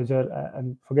astrologer,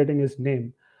 I'm forgetting his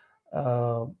name,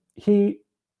 he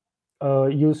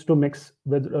used to mix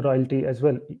with royalty as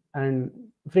well. And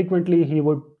frequently he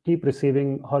would keep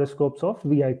receiving horoscopes of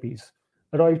VIPs,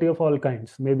 royalty of all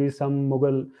kinds, maybe some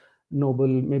Mughal noble,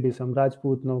 maybe some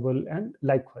Rajput noble, and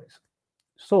likewise.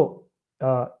 So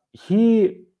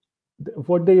he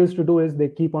what they used to do is they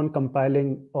keep on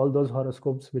compiling all those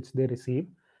horoscopes which they receive,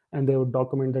 and they would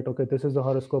document that, okay, this is the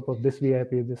horoscope of this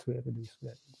VIP, this VIP, this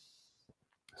VIP.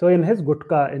 So in his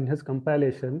gutka, in his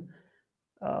compilation,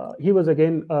 he was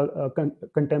again a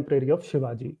contemporary of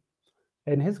Shivaji.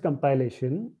 In his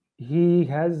compilation, he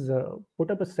has put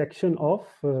up a section of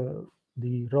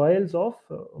the royals of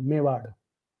Mewad.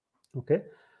 Okay,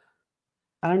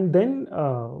 and then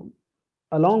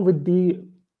along with the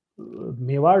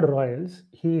Mewad royals,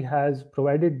 he has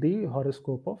provided the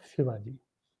horoscope of Shivaji.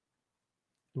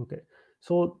 Okay,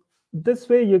 so this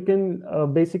way you can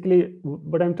basically,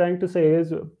 what I'm trying to say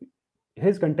is,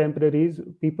 his contemporaries,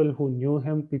 people who knew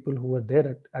him, people who were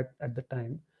there at the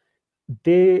time,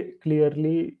 they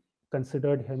clearly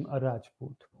considered him a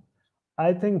Rajput.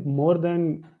 I think more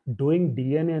than doing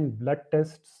DNA and blood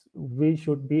tests, we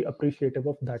should be appreciative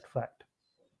of that fact.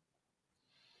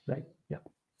 Right? Yeah.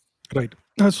 Right.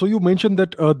 So you mentioned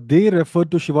that they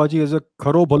referred to Shivaji as a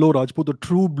Kharo Bhalo Rajput, a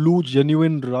true blue,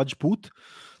 genuine Rajput.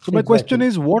 So my question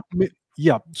Exactly. is,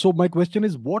 yeah. So my question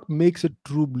is, what makes a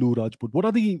true blue Rajput? What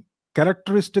are the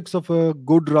characteristics of a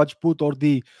good Rajput, or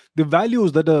the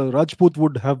values that a Rajput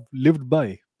would have lived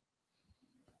by?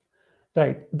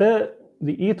 Right. The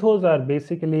ethos are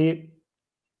basically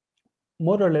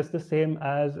more or less the same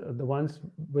as the ones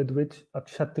with which a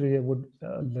Kshatriya would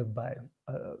live by.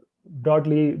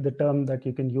 Broadly, the term that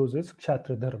you can use is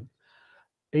Kshatriya Dharma.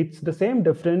 It's the same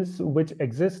difference which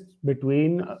exists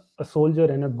between a soldier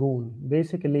and a goon.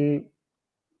 Basically,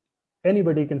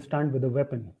 anybody can stand with a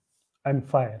weapon and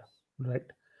fire, right?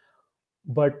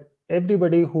 But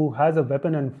everybody who has a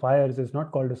weapon and fires is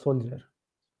not called a soldier,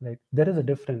 right? There is a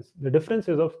difference. The difference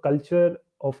is of culture,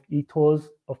 of ethos,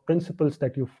 of principles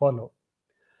that you follow.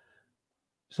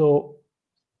 So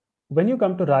when you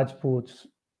come to Rajputs,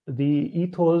 the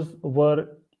ethos were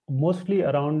mostly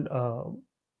around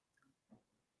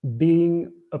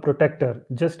being a protector,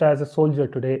 just as a soldier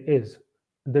today is.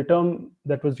 The term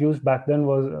that was used back then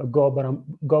was Gau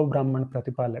Brahman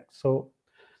Pratipalak. So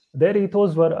their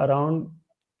ethos were around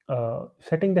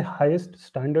setting the highest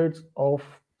standards of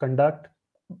conduct,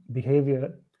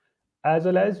 behavior, as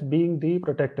well as being the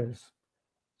protectors.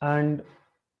 And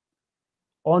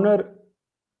honor,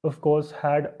 of course,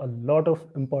 had a lot of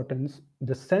importance.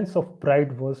 The sense of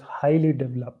pride was highly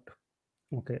developed.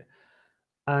 Okay.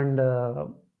 And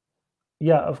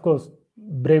yeah, of course,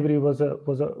 bravery was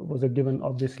a given,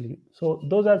 obviously. So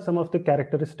those are some of the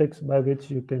characteristics by which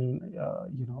you can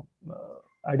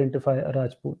identify a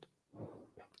Rajput.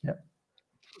 Yeah.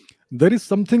 There is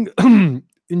something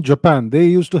in Japan. They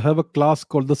used to have a class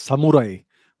called the samurai,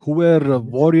 who were Yes.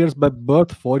 warriors by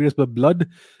birth, warriors by blood,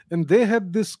 and they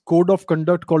had this code of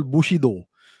conduct called Bushido.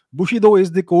 Bushido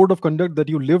is the code of conduct that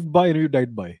you lived by and you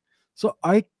died by. So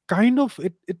I kind of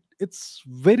it's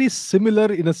very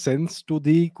similar in a sense to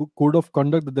the code of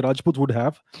conduct that the Rajputs would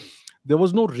have. There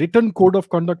was no written code of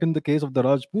conduct in the case of the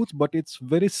Rajputs, but it's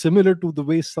very similar to the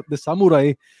way the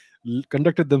samurai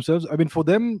conducted themselves. I mean, for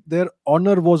them, their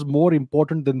honor was more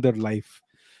important than their life,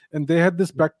 and they had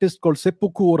this practice called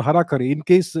seppuku or harakiri. In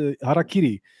case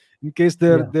harakiri, in case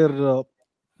Yeah.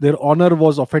 their honor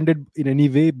was offended in any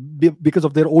way because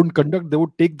of their own conduct, they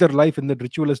would take their life in that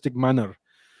ritualistic manner.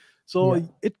 So Yeah.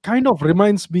 it kind of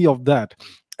reminds me of that.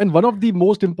 And one of the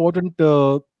most important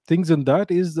things in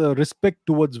that is respect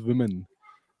towards women.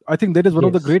 I think that is one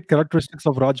of the Yes. great characteristics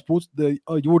of Rajputs.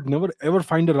 You would never ever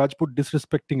find a Rajput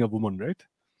disrespecting a woman, right?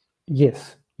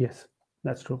 Yes. Yes.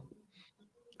 That's true.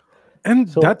 And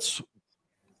So that's,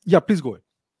 yeah, please go ahead.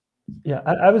 yeah,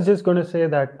 I was just going to say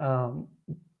that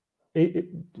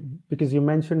because you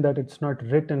mentioned that it's not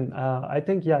written. I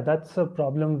think, yeah, that's a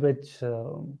problem which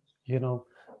you know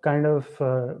kind of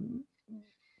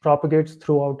propagates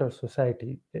throughout our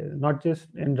society, not just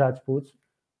in Rajputs.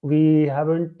 We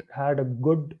haven't had a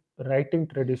good writing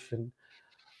tradition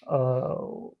uh,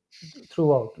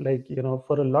 throughout. Like,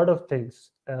 for a lot of things,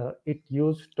 it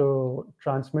used to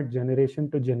transmit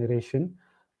generation to generation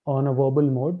on a verbal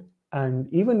mode.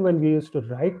 And even when we used to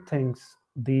write things,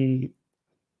 the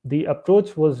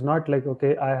approach was not like,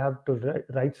 okay, I have to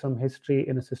write some history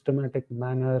in a systematic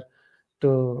manner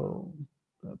to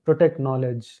protect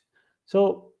knowledge.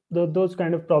 So those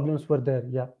kind of problems were there.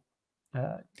 Yeah.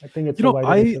 I think it's You a know, wider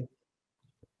I issue.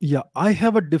 yeah, I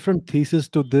have a different thesis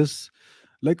to this.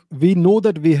 Like, we know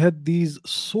that we had these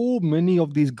so many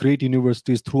of these great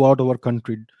universities throughout our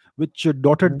country, which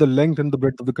dotted Mhm. the length and the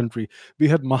breadth of the country. We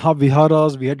had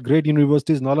Mahaviharas, we had great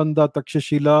universities, Nalanda,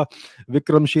 Takshashila,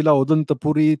 Vikramshila,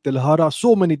 Udantapuri, Telhara,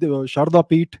 so many, Sharda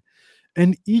Peeth.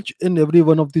 And each and every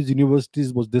one of these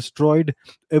universities was destroyed.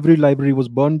 Every library was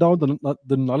burned down.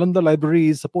 The Nalanda library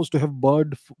is supposed to have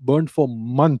burned for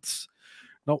months.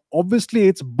 Now, obviously,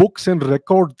 it's books and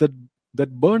records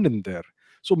that burned in there.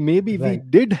 So maybe we Right.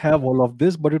 did have all of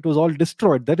this, but it was all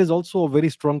destroyed. That is also a very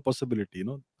strong possibility.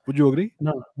 Would you agree?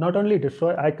 No, not only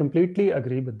destroy, I completely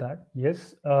agree with that.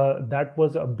 Yes, that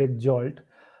was a big jolt.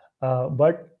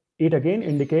 But it again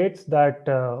indicates that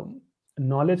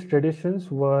knowledge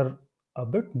traditions were a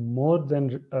bit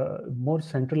more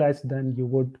centralized than you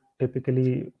would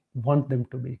typically want them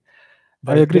to be,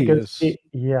 I right? agree. Because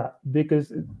Yes,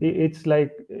 because it's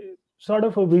like sort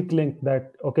of a weak link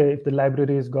that, okay, if the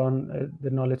library is gone, the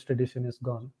knowledge tradition is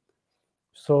gone.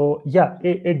 So yeah,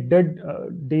 it did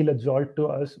deal a jolt to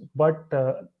us, but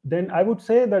then I would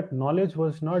say that knowledge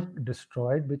was not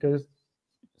destroyed, because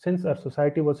since our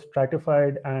society was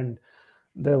stratified and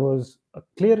there was a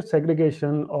clear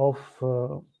segregation of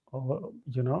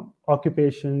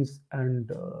occupations and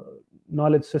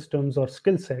knowledge systems or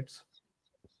skill sets,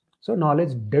 so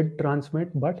knowledge did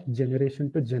transmit, but generation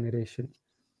to generation,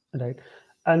 right?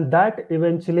 And that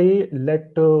eventually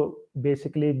led to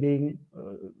basically being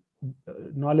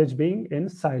knowledge being in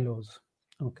silos.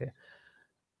 Okay.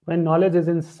 When knowledge is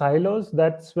in silos,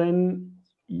 that's when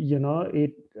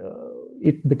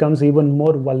it becomes even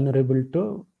more vulnerable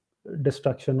to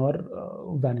destruction or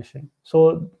vanishing.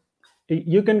 So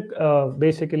you can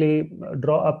basically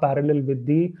draw a parallel with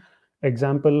the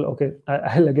example. Okay,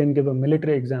 I'll again give a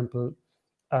military example.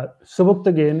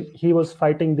 Subuktagen, he was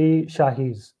fighting the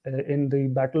Shahis in the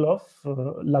Battle of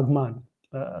Lagman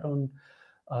around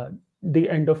the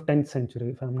end of 10th century,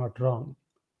 if I'm not wrong.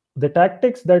 The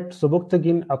tactics that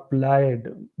Subuktagen applied,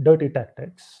 dirty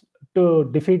tactics, to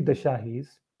defeat the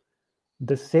Shahis,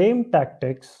 the same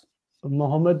tactics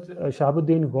Muhammad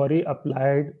Shahabuddin Ghori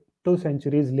applied 2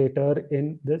 centuries later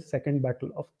in the Second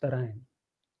Battle of Tarain.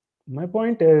 My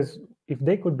point is, if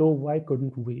they could do, why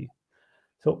couldn't we?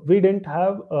 So we didn't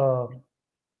have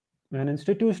an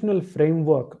institutional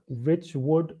framework which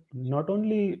would not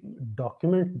only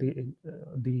document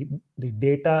the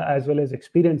data as well as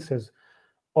experiences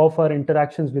of our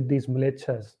interactions with these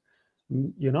militias,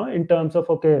 in terms of,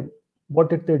 okay, what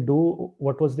did they do,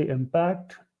 what was the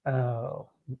impact, uh,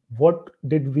 what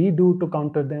did we do to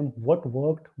counter them, what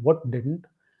worked, what didn't,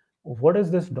 what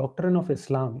is this doctrine of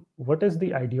Islam, what is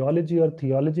the ideology or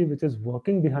theology which is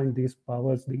working behind these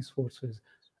powers, these forces.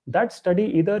 That study,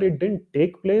 either it didn't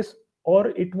take place, or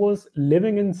it was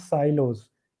living in silos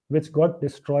which got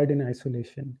destroyed in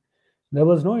isolation. There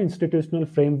was no institutional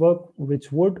framework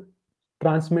which would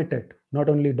transmit it, not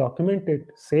only document it,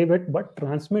 save it, but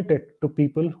transmit it to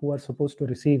people who are supposed to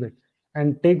receive it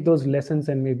and take those lessons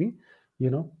and maybe, you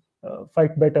know,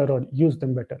 fight better or use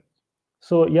them better.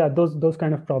 So yeah, those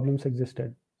kind of problems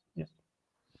existed. Yeah.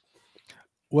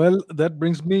 Well, that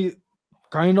brings me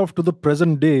kind of to the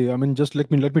present day. I mean, just let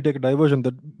me take a diversion,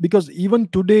 that because even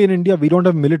today in India we don't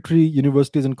have military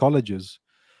universities and colleges.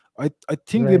 I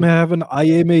think we may Right. have an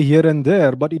IMA here and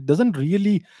there, but it doesn't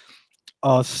really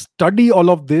study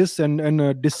all of this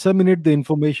and disseminate the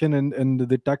information and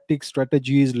the tactics,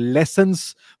 strategies,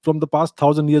 lessons from the past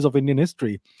 1,000 years of Indian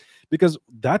history. Because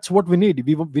that's what we need.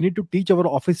 We need to teach our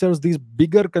officers these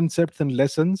bigger concepts and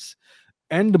lessons,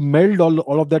 and meld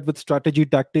all of that with strategy,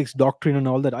 tactics, doctrine, and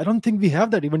all that. I don't think we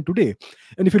have that even today.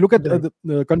 And if you look at Right.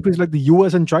 the countries like the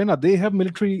US and China, they have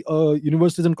military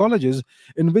universities and colleges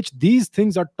in which these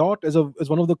things are taught as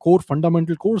one of the core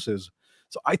fundamental courses.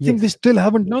 So I think we Yes. still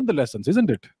haven't learned the lessons, isn't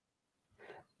it?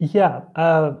 Yeah,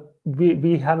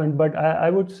 we haven't, but I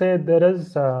would say there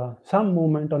is some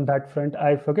movement on that front.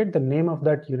 I forget the name of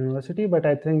that university, but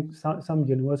I think some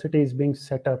university is being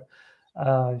set up,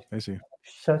 uh, I see.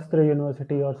 Shastra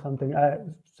University or something.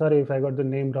 Sorry if I got the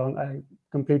name wrong. I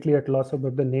completely at loss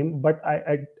about the name, but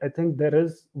I think there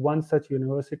is one such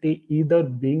university either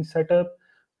being set up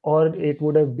or it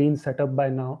would have been set up by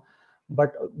now.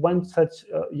 But one such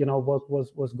work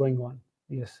was going on.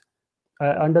 Yes,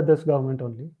 under this government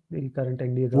only, the current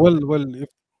NDA Well,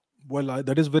 government.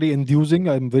 that is very enthusing.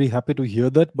 I'm very happy to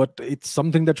hear that, but it's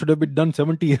something that should have been done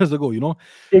 70 years ago. I mean,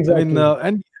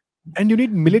 Exactly. and you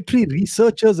need military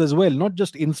researchers as well, not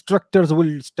just instructors who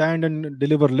will stand and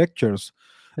deliver lectures.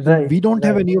 And Right, we don't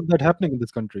have right. any of that happening in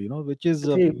this country, which is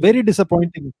See, very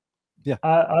disappointing. Yeah.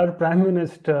 our prime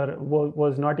minister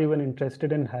was not even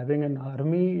interested in having an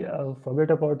army.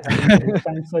 Forget about having think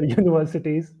tanks or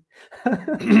universities.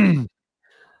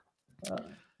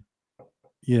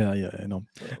 Yeah, yeah, I know.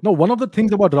 Now, one of the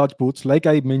things about Rajputs, like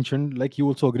I mentioned, like you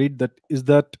also agreed, that is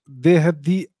that they have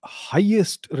the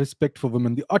highest respect for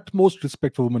women, the utmost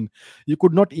respect for women. You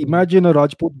could not Mm. imagine a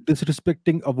Rajput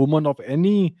disrespecting a woman of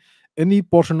any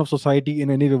portion of society in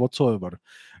any way whatsoever.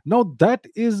 Now, that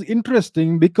is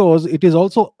interesting because it is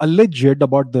also alleged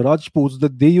about the Rajputs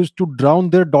that they used to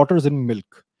drown their daughters in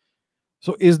milk.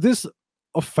 So, is this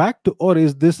a fact or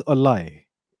is this a lie?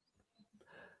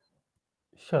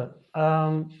 Sure.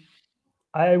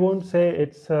 I won't say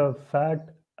it's a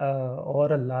fact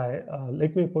or a lie.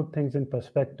 Let me put things in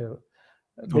perspective,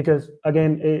 Okay. because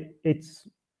again, it's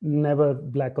never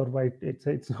black or white.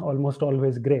 It's almost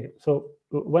always gray. So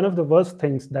one of the worst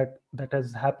things that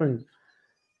has happened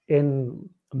in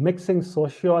mixing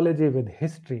sociology with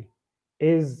history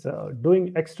is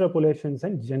doing extrapolations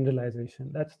and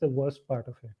generalization. That's the worst part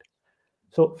of it.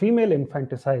 So female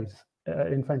infanticide,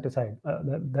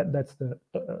 that's the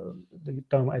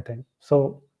term, I think.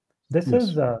 So this Yes.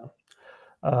 is uh,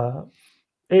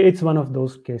 it's one of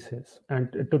those cases.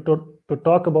 And to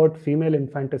talk about female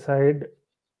infanticide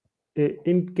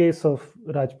in case of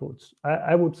Rajputs,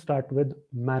 I would start with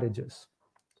marriages.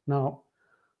 Now,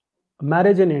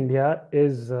 marriage in India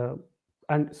is,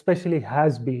 and especially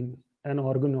has been, an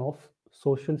organ of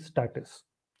social status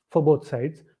for both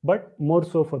sides, but more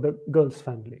so for the girl's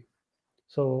family.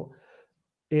 So,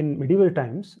 in medieval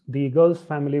times, the girl's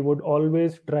family would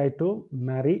always try to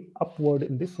marry upward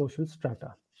in the social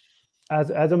strata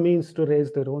as a means to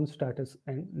raise their own status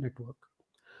and network.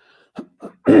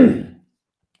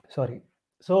 Sorry.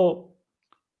 So,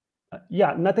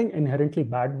 yeah, nothing inherently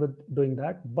bad with doing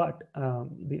that, but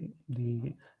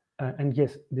the and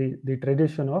yes, the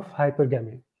tradition of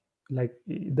hypergamy, like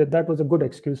that was a good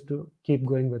excuse to keep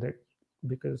going with it,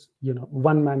 because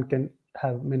one man can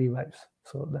have many wives,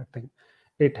 so that thing,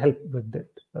 it helped with it,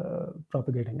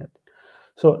 propagating it.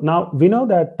 So now we know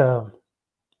that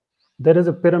there is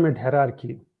a pyramid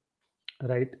hierarchy,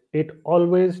 right? It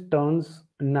always turns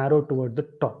narrow toward the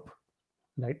top,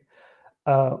 right?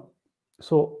 Uh,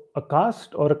 so a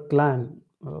caste or a clan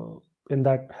in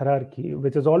that hierarchy,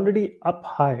 which is already up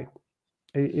high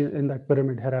in that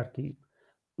pyramid hierarchy,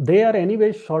 they are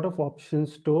anyway short of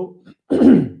options to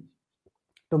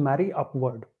to marry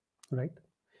upward, right?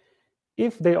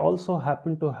 If they also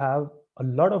happen to have a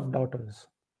lot of daughters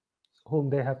whom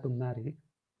they have to marry,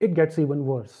 it gets even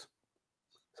worse.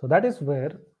 So that is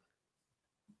where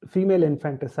female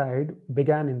infanticide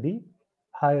began in the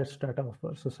higher strata of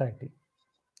our society,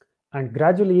 and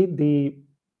gradually the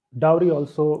dowry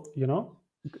also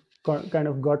kind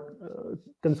of got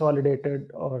consolidated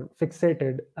or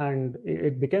fixated, and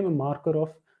it became a marker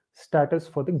of status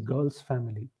for the girl's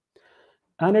family,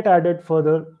 and it added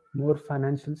further more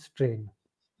financial strain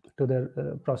to their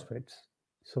prospects.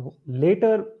 So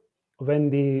later, when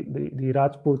the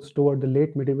Rajputs toward the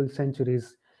late medieval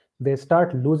centuries, they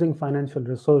start losing financial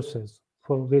resources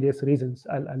for various reasons.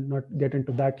 I'll not get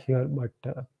into that here, but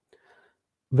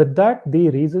with that, the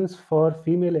reasons for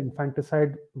female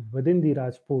infanticide within the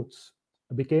Rajputs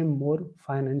became more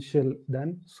financial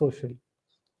than social.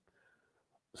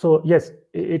 So, yes,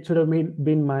 it should have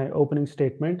been my opening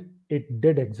statement. It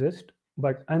did exist,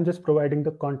 but I'm just providing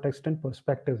the context and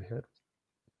perspective here.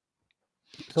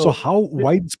 So So, how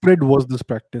widespread was this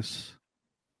practice?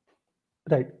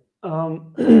 right.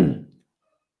 Um,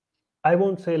 I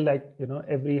won't say like,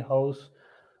 every house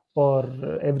or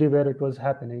everywhere it was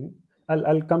happening.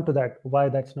 I'll come to that, why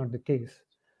that's not the case.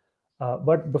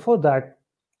 But before that,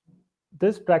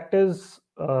 this practice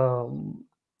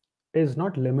is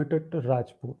not limited to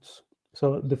Rajputs.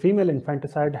 So the female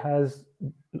infanticide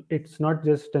it's not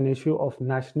just an issue of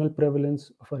national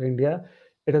prevalence for India,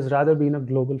 it has rather been a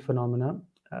global phenomenon.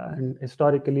 And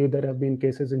historically, there have been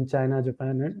cases in China,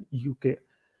 Japan, and UK,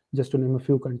 just to name a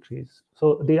few countries.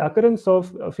 So the occurrence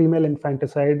of female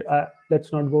infanticide,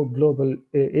 let's not go global,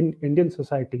 in Indian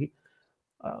society.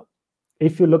 Uh,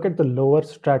 if you look at the lower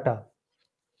strata,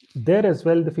 there as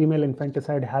well the female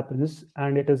infanticide happens,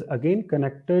 and it is again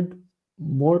connected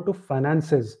more to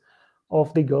finances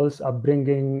of the girl's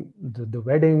upbringing, the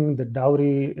wedding, the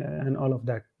dowry, and all of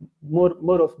that.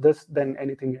 More of this than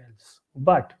anything else.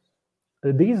 But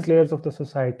these layers of the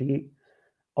society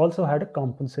also had a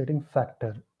compensating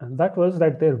factor, and that was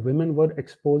that their women were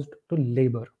exposed to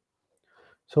labor.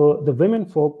 So the women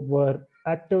folk were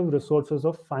active resources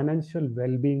of financial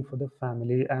well-being for the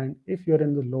family, and if you're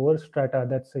in the lower strata,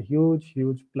 that's a huge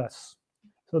plus.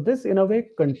 So this, in a way,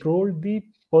 controlled the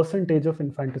percentage of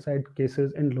infanticide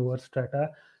cases in lower strata.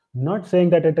 Not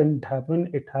saying that it didn't happen;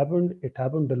 it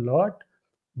happened a lot,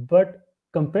 but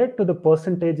compared to the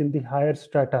percentage in the higher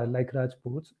strata, like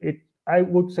Rajputs, I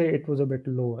would say it was a bit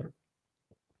lower.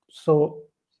 So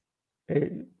eh,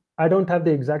 I don't have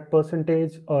the exact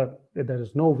percentage, or there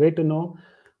is no way to know,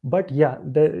 but yeah,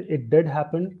 it did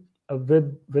happen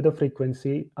with a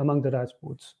frequency among the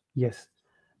Rajputs. Yes.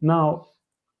 Now,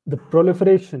 the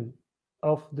proliferation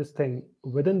of this thing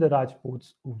within the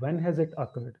Rajputs, when has it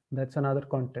occurred? That's another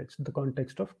context, the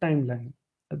context of timeline.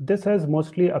 This has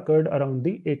mostly occurred around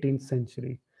the 18th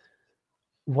century.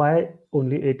 Why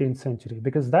only 18th century?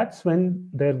 Because that's when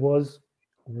there was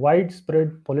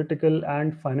widespread political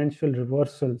and financial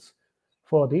reversals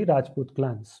for the Rajput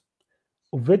clans,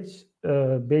 which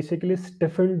basically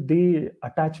stiffened the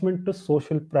attachment to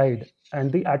social pride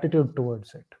and the attitude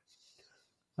towards it.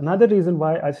 Another reason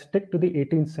why I stick to the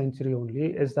 18th century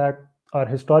only is that our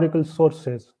historical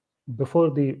sources before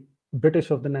the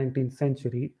British of the 19th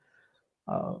century,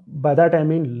 by that I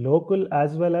mean local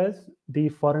as well as the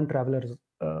foreign travelers'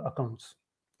 accounts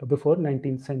before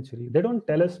 19th century. They don't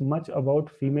tell us much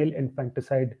about female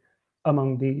infanticide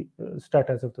among the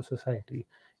stratas of the society.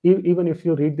 Even if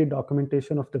you read the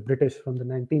documentation of the British from the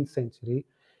 19th century,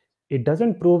 it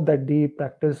doesn't prove that the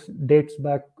practice dates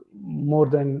back more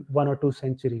than 1 or 2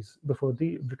 centuries before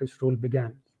the British rule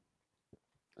began.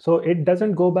 So it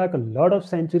doesn't go back a lot of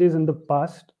centuries in the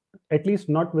past, at least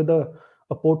not with a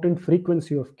potent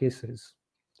frequency of cases.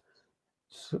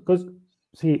 Because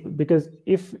because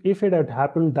if it had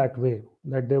happened that way,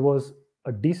 that there was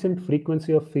a decent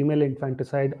frequency of female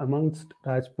infanticide amongst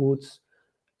Rajputs,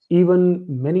 even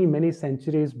many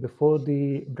centuries before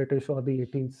the British or the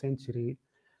 18th century,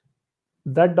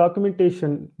 that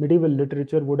documentation, medieval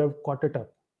literature would have caught it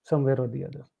up somewhere or the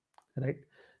other, right?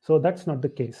 So that's not the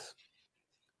case.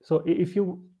 So if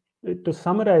you to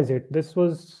summarize it, this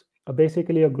was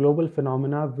basically a global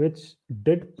phenomena which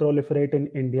did proliferate in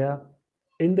India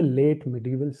in the late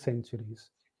medieval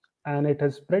centuries, and it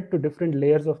has spread to different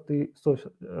layers of the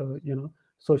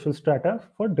social strata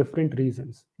for different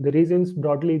reasons. The reasons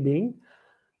broadly being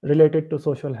related to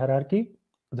social hierarchy,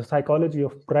 the psychology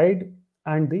of pride,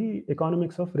 and the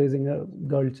economics of raising a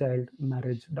girl child,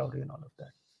 marriage, dowry, and all of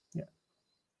that. Yeah.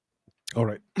 All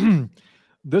right.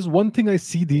 There's one thing I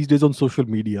see these days on social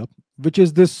media, which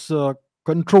is this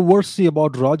controversy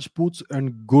about Rajputs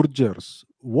and Gurjars.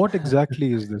 What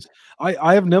exactly is this?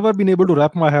 I have never been able to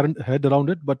wrap my head around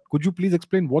it, but could you please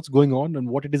explain what's going on and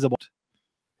what it is about?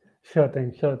 Sure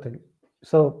thing.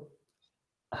 So,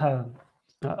 uh,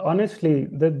 honestly,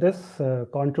 this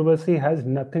controversy has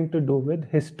nothing to do with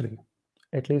history.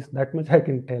 At least that much I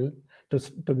can tell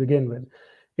to begin with.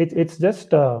 It's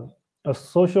just a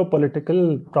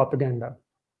socio-political propaganda.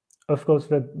 of course,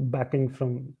 with backing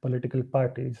from political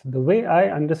parties. The way I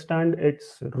understand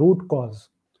its root cause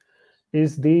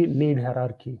is the need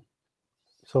hierarchy.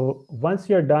 So once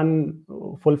you're done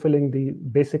fulfilling the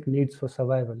basic needs for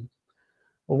survival,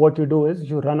 what you do is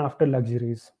you run after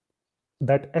luxuries,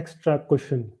 that extra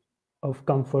cushion of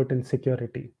comfort and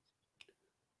security.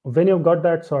 When you've got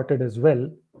that sorted as well,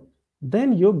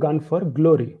 then you gun for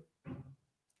glory.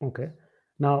 Okay.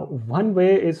 Now, one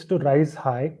way is to rise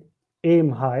high, aim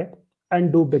high,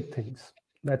 and do big things.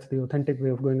 That's the authentic way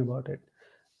of going about it.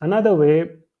 Another way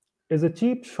is a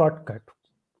cheap shortcut,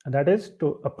 and that is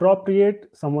to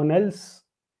appropriate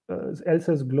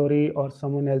else's glory or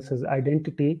someone else's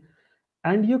identity,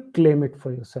 and you claim it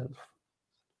for yourself,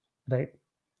 right?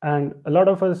 And a lot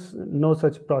of us know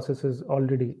such processes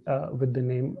already with the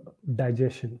name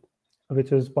digestion,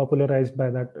 which is popularized by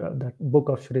that book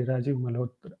of Sri Rajiv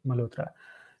Malhotra.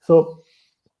 So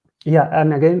yeah,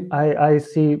 and again, I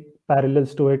see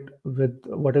parallels to it with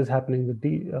what is happening with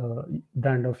the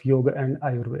brand of yoga and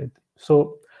Ayurveda.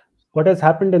 So what has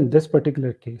happened in this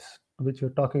particular case, which you're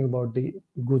talking about, the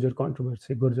Gurjar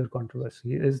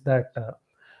controversy, is that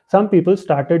some people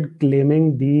started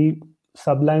claiming the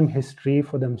sublime history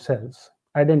for themselves,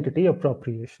 identity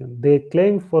appropriation. They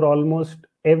claim for almost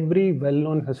every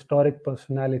well-known historic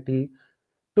personality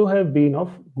to have been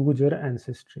of Gujar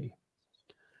ancestry.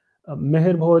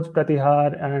 Mehir Bhoj,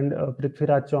 Pratihar, and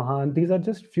Prithviraj Chauhan, these are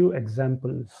just few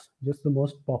examples, just the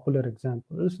most popular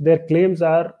examples. Their claims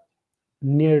are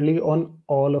nearly on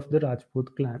all of the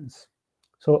Rajput clans.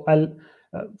 So uh,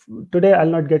 today I'll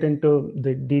not get into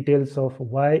the details of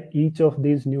why each of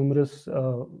these numerous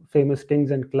famous kings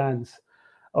and clans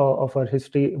of our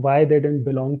history, why they didn't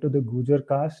belong to the Gujar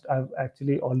caste. I've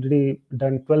actually already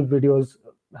done 12 videos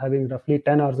having roughly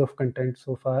 10 hours of content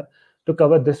so far to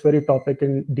cover this very topic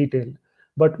in detail.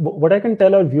 But what I can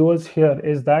tell our viewers here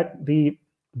is that the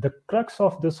crux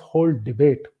of this whole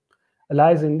debate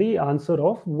lies in the answer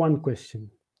of one question.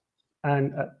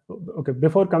 And okay,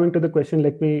 before coming to the question,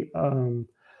 let me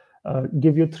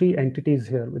give you three entities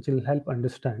here, which will help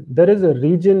understand. There is a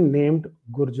region named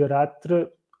Gurjaratra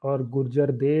or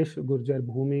Gurjar Desh, Gurjar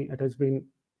Bhumi. It has been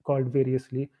called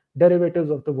variously, derivatives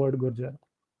of the word Gurjar.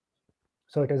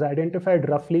 So it is identified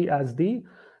roughly as the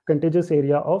contiguous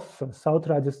area of South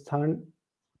Rajasthan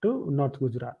to North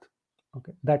Gujarat.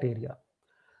 Okay, that area.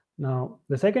 Now,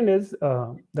 the second is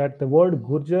that the word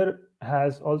Gurjar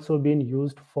has also been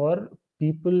used for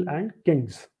people and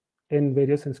kings in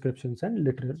various inscriptions and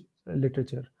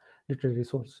literary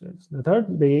sources. The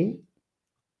third being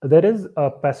there is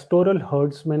a pastoral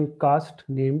herdsman caste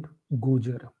named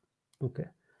Gujar. Okay.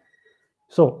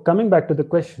 So coming back to the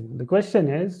question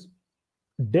is,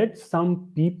 did some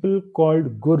people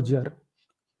called Gurjar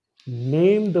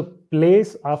name the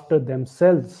place after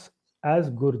themselves as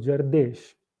Gurjar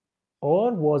Desh?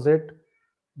 Or was it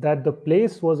that the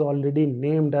place was already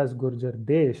named as Gurjar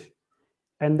Desh,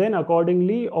 and then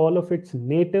accordingly all of its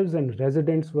natives and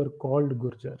residents were called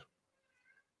Gurjar?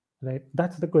 Right?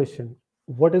 That's the question.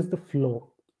 What is the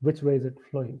flow? Which way is it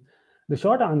flowing? The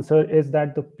short answer is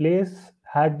that the place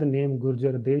had the name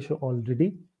Gurjar Desh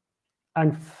already,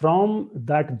 and from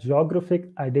that geographic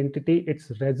identity,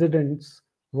 its residents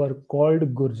were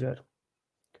called Gurjar.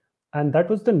 And that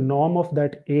was the norm of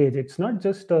that age. It's not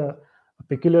just a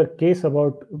peculiar case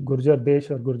about Gurjar Desh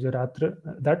or Gurjaratra.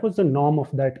 That was the norm of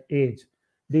that age.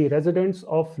 The residents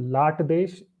of Lat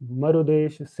Desh,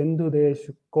 Marudesh, Sindhu Desh,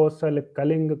 Kosal,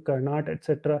 Kaling, Karnat,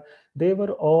 etc., they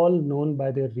were all known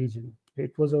by their region.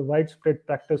 It was a widespread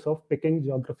practice of picking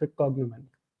geographic cognomen.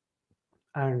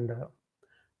 And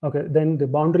okay, then the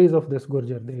boundaries of this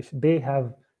Gurjar Desh, they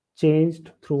have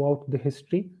changed throughout the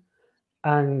history.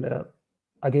 And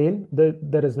again,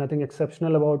 there is nothing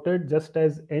exceptional about it. Just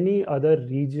as any other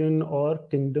region or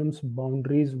kingdom's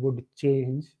boundaries would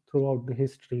change throughout the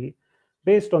history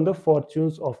based on the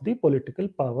fortunes of the political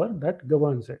power that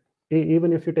governs it.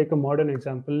 Even if you take a modern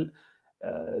example,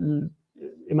 uh,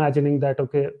 imagining that,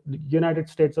 okay, the United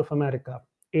States of America,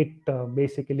 it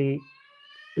basically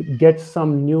gets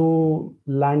some new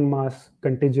landmass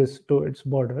contiguous to its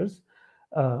borders.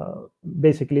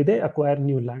 Basically, they acquire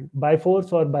new land by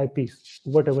force or by peace,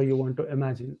 whatever you want to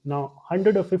imagine. Now,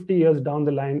 100 or 50 years down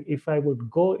the line, if I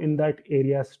would go in that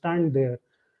area, stand there,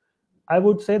 I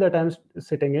would say that I'm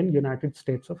sitting in United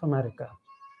States of America,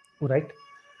 right?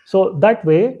 So that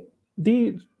way,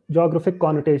 the geographic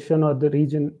connotation or the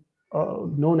region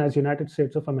known as United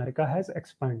States of America has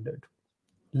expanded.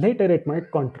 Later, it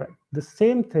might contract. The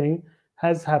same thing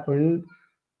has happened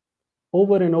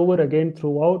over and over again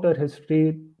throughout our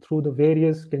history through the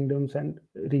various kingdoms and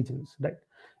regions, right?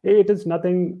 It is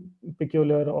nothing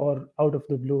peculiar or out of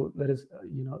the blue. There is,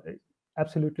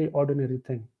 absolutely ordinary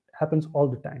thing. Happens all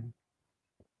the time.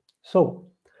 So,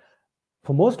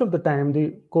 for most of the time,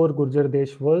 the core Gurjar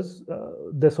Desh was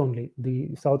this only,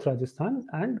 the South Rajasthan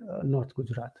and North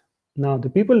Gujarat. Now, the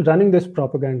people running this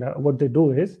propaganda, what they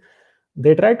do is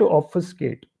they try to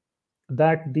obfuscate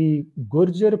that the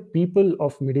Gurjar people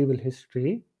of medieval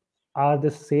history are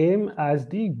the same as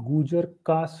the Gujar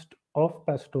caste of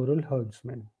pastoral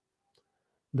herdsmen.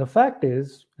 The fact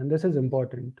is, and this is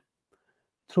important,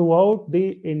 throughout the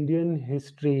Indian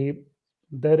history,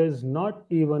 there is not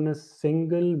even a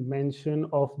single mention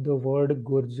of the word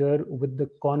Gurjar with the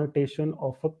connotation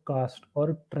of a caste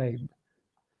or tribe.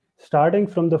 Starting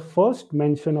from the first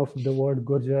mention of the word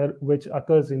Gurjar, which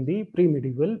occurs in the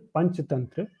pre-medieval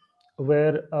Panchatantra,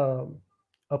 where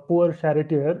a poor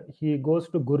charioteer, he goes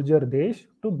to Gurjar Desh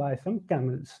to buy some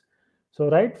camels. So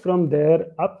right from there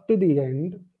up to the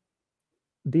end,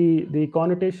 the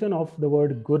connotation of the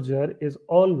word Gurjar is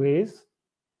always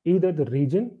either the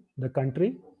region, the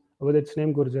country with its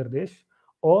name Gurjar Desh,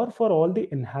 or for all the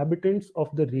inhabitants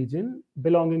of the region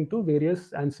belonging to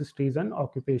various ancestries and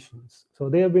occupations. So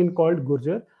they have been called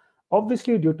Gurjar,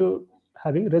 obviously due to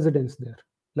having residence there.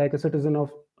 Like a citizen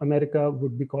of America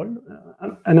would be called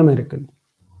an American.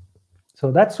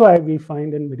 So that's why we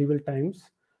find in medieval times,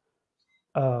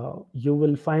 you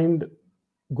will find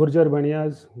Gurjar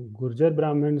Baniyas, Gurjar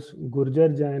Brahmins,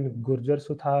 Gurjar Jain, Gurjar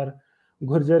Suthar,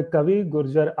 Gurjar Kavi,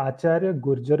 Gurjar Acharya,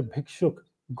 Gurjar Bhikshuk,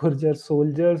 Gurjar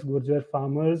soldiers, Gurjar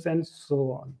farmers, and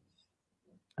so on.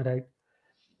 Right.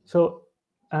 So,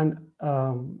 and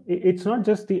it's not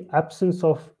just the absence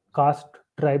of caste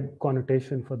tribe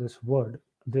connotation for this word.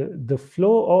 The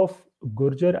flow of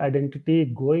Gurjar identity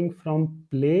going from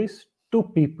place to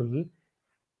people,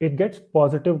 it gets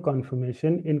positive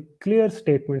confirmation in clear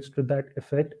statements to that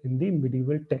effect in the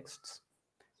medieval texts.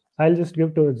 I'll just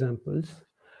give two examples.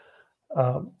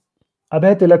 Uh,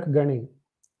 Abhay Tilak Gani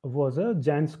was a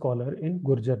Jain scholar in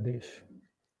Gurjar Desh.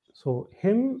 So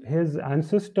his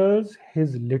ancestors,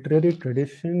 his literary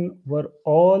tradition were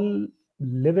all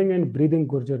living and breathing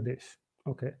Gurjar Desh.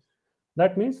 Okay,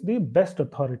 that means the best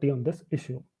authority on this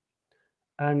issue.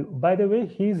 And by the way,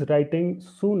 he's writing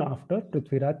soon after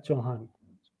Prithviraj Chauhan.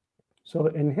 So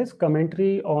in his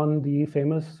commentary on the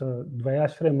famous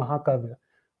Dvayashray Mahakavya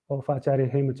of Acharya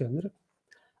Hemachandra,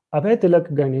 Abhay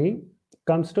Tilak Gani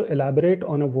comes to elaborate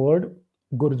on a word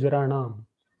Gurjaranam.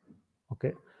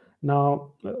 Okay.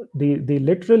 Now, the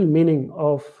literal meaning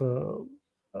of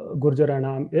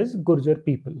Gurjaranam is Gurjar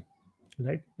people,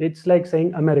 right? It's like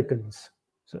saying Americans,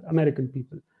 so American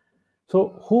people.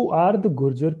 So, who are the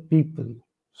Gurjar people?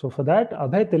 So, for that,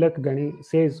 Abhay Tilak Gani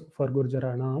says for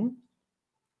Gurjaranam,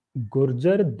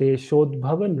 Gurjar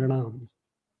Deshodbhava Nranam.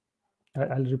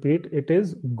 I'll repeat, it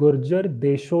is Gurjar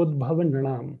Deshodbhava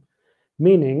Nranam,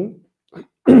 meaning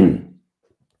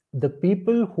the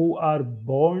people who are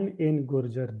born in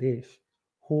Gurjar Desh,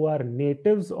 who are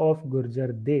natives of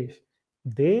Gurjar Desh,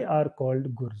 they are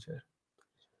called Gurjar.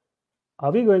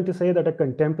 Are we going to say that a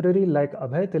contemporary like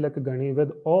Abhay Tilak Gani,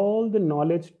 with all the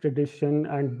knowledge, tradition,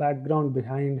 and background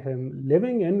behind him,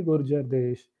 living in Gurjar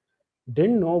Desh,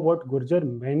 didn't know what Gurjar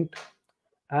meant,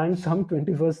 and some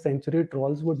 21st century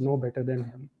trolls would know better than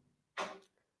him?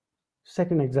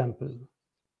 Second example.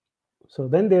 So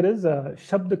then there is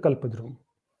Shabd Kalpadrum.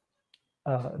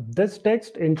 This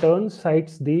text in turn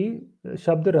cites the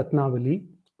Shabd Ratnavali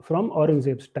from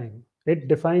Aurangzeb's time. It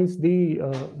defines the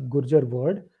Gurjar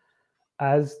word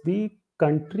as the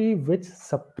country which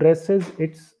suppresses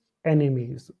its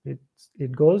enemies.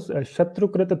 It goes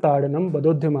Shatrukrita Tadanam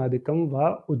Badodhyamadikam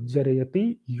Va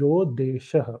Ujjarayati Yo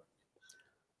Deshah.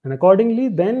 And accordingly,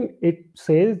 then it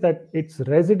says that its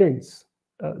residents,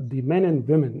 the men and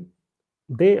women,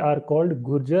 they are called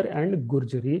Gurjar and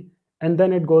Gurjari, and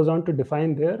then it goes on to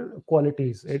define their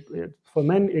qualities. For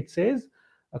men, it says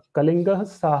Kalinga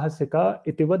Sahasika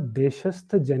itivat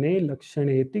deshastha jane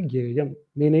lakshaneti gyeyam,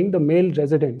 meaning the male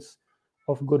residents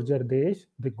of Gurjar Desh,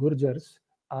 the Gurjars,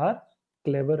 are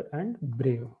clever and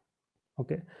brave.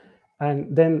 Okay,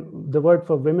 and then the word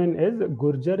for women is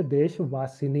Gurjar Desh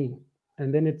Vasini,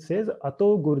 and then it says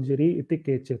Ato Gurjari iti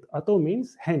kechit. Ato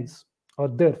means hence or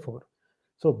therefore.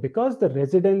 So because the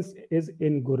residence is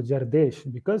in Gurjar Desh,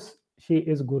 because she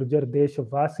is Gurjar Desh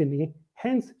Vasini,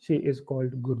 hence she is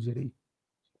called Gurjari.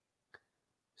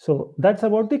 So that's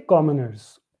about the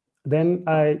commoners. Then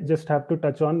I just have to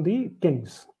touch on the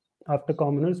kings. After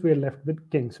commoners, we are left with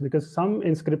kings, because some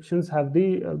inscriptions have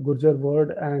the Gurjar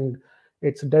word and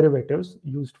its derivatives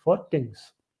used for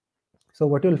kings. So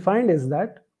what you'll find is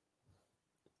that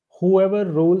whoever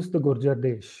rules the Gurjar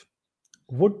Desh,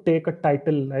 would take a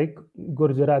title like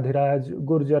Gurjaradhiraj,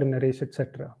 Gurjar Naresh,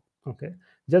 etc. Okay,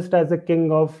 just as the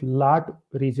king of Lat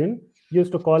region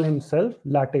used to call himself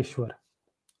Lateshwar.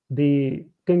 The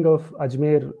king of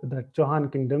Ajmer, the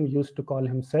Chauhan kingdom, used to call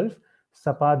himself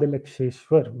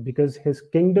Sapadilaksheshwar because his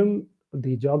kingdom,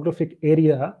 the geographic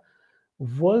area,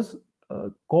 was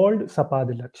called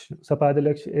Sapadilaksh.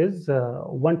 Sapadilaksh is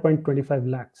 1.25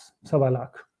 lakhs, Sawa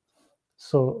lakh.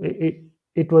 So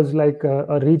it was like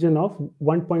a region of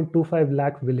 1.25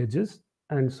 lakh villages,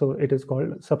 and so it is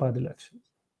called Sapadilaksh.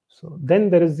 So then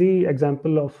there is the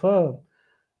example of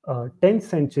a 10th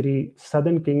century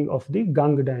southern king of the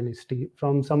Gang dynasty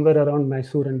from somewhere around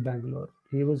Mysore and Bangalore.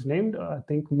 He was named, I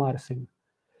think, Mar Singh.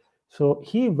 So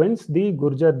he wins the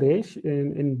Gurjar Desh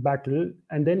in battle,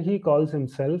 and then he calls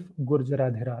himself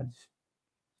Gurjaradhiraj.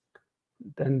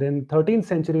 And then 13th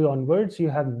century onwards, you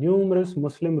have numerous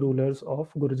Muslim rulers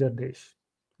of Gurjar Desh,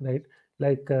 right?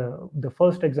 Like the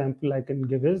first example I can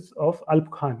give is of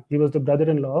Alp Khan. He was the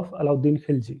brother-in-law of Alauddin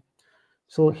Khilji.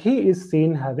 So he is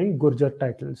seen having Gurjar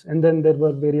titles. And then there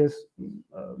were various,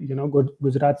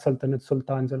 Gujarat Sultanate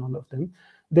sultans and all of them.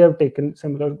 They have taken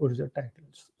similar Gurjar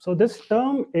titles. So this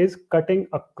term is cutting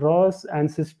across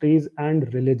ancestries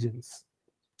and religions.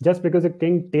 Just because a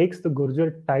king takes the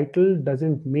Gurjar title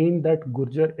doesn't mean that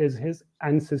Gurjar is his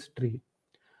ancestry.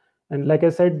 And like I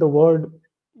said, the word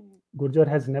Gurjar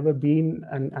has never been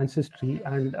an ancestry.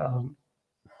 And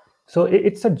so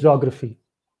it's a geography.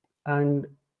 And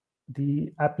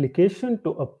the application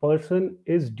to a person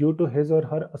is due to his or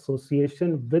her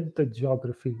association with the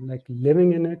geography, like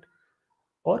living in it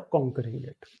or conquering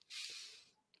it.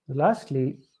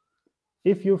 Lastly,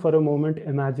 if you for a moment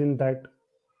imagine that,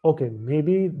 okay,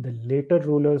 maybe the later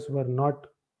rulers were not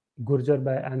Gurjar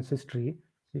by ancestry,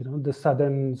 the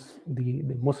Southerns, the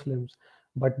Muslims,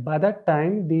 but by that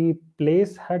time the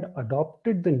place had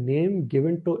adopted the name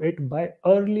given to it by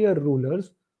earlier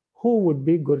rulers who would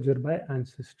be Gurjar by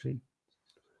ancestry.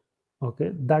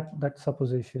 Okay, that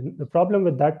supposition. The problem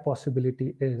with that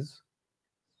possibility is,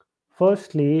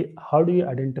 firstly, how do you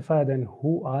identify then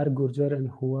who are Gurjar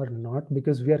and who are not?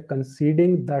 Because we are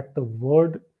conceding that the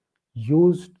word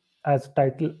used as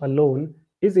title alone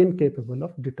is incapable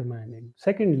of determining.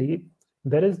 Secondly,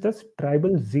 there is this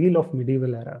tribal zeal of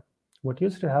medieval era. What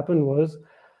used to happen was,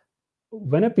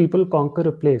 when a people conquer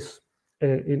a place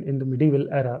in the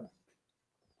medieval era,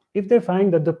 if they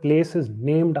find that the place is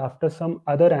named after some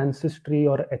other ancestry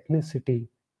or ethnicity,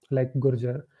 like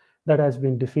Gurjar, that has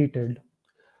been defeated,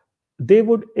 they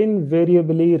would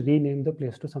invariably rename the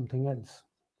place to something else.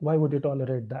 Why would you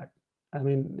tolerate that? I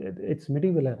mean, it's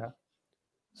medieval era.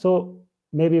 So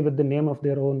maybe with the name of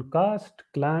their own caste,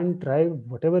 clan, tribe,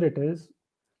 whatever it is,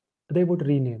 they would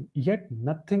rename. Yet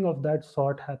nothing of that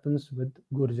sort happens with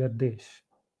Gurjar Desh.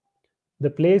 The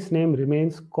place name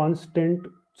remains constant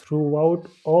throughout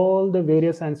all the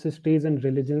various ancestries and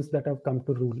religions that have come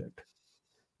to rule it.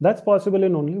 That's possible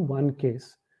in only one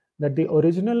case, that the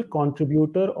original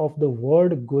contributor of the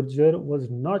word Gurjar was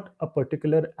not a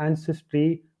particular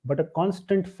ancestry but a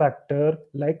constant factor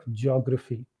like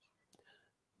geography.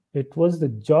 It was the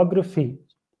geography.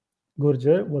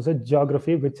 Gurjar was a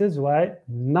geography, which is why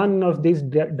none of these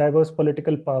diverse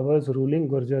political powers ruling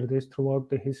Gurjar Desh throughout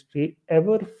the history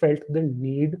ever felt the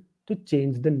need to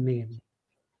change the name,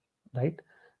 right?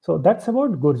 So that's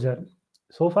about Gurjar.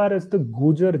 So far as the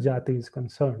Gujar Jati is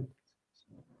concerned,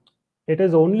 it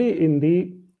is only in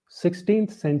the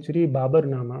 16th century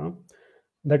Babarnama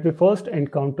that we first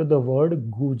encounter the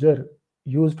word Gujar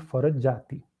used for a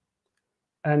Jati.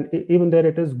 And even there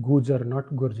it is Gujar, not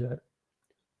Gurjar.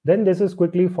 Then this is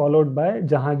quickly followed by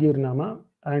Jahangir Nama,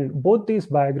 and both these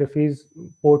biographies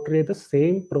portray the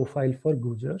same profile for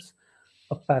Gujars,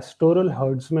 a pastoral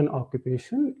herdsman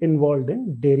occupation involved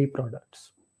in dairy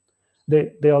products.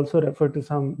 They also refer to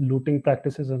some looting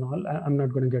practices and all. I'm not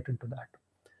going to get into that.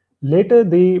 Later,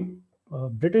 the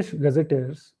British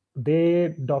gazetteers,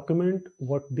 they document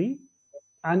what the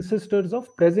ancestors of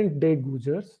present-day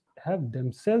Gujars have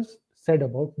themselves said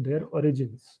about their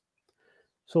origins.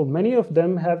 So many of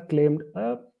them have claimed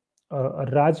a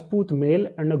Rajput male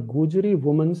and a Gujari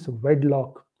woman's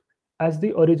wedlock as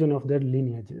the origin of their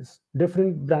lineages.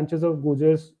 Different branches of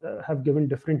Gujars have given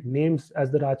different names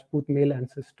as the Rajput male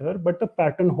ancestor, but the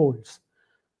pattern holds: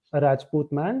 a Rajput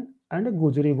man and a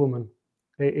Gujari woman.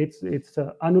 It's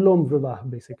Anulom Vivah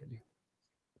basically.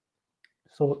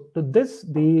 So to this,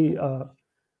 the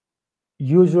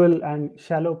usual and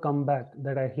shallow comeback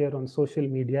that I hear on social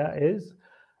media is,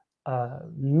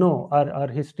 no, our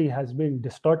history has been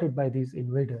distorted by these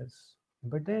invaders.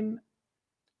 But then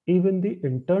even the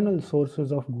internal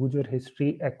sources of Gujar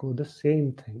history echo the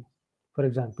same thing. For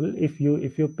example, if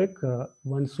you pick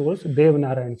one source, Dev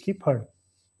Narayan Ki Phad.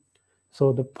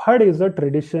 So the Phad is a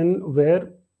tradition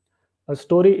where a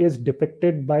story is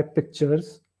depicted by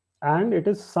pictures and it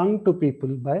is sung to people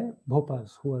by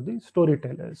bhopas, who are the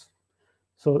storytellers.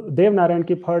 So Dev Narayan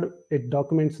Ki Phad, it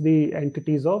documents the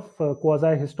entities of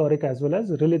quasi-historic as well as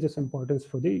religious importance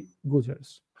for the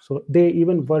Gujars. So they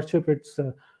even worship its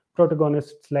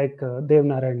protagonists like Dev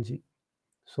Narayan Ji.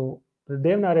 So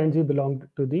Dev Narayan Ji belonged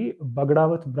to the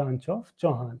Bagdavat branch of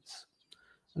Chauhans.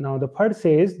 Now the Phad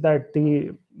says that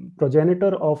the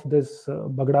progenitor of this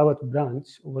Bagdavat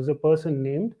branch was a person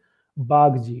named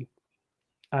Bagji,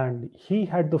 and he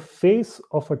had the face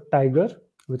of a tiger,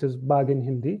 which is Bag in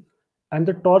Hindi, and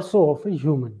the torso of a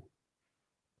human.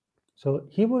 So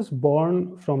he was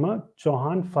born from a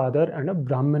Chauhan father and a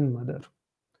Brahmin mother.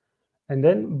 And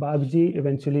then Bagji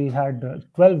eventually had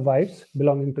 12 wives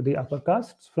belonging to the upper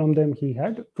castes. From them, he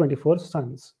had 24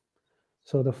 sons.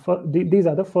 So these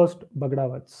are the first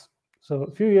Bagdawats. So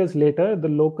a few years later, the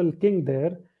local king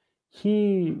there,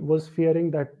 he was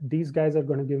fearing that these guys are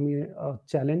going to give me a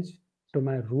challenge to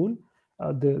my rule,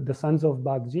 the sons of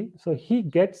Bagji. So he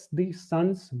gets the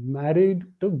sons married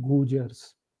to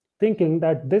Gujars, thinking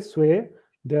that this way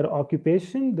their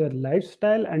occupation, their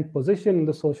lifestyle, and position in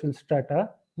the social strata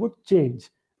would change.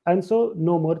 And so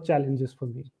no more challenges for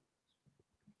me.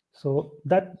 So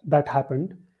that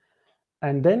happened.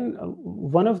 And then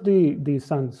one of the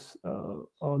sons,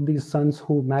 or these sons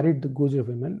who married the Gujar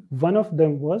women, one of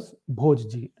them was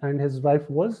Bhojji, and his wife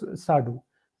was Sadhu,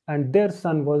 and their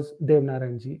son was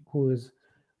Devnarayanji, who is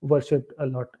worshipped a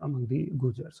lot among the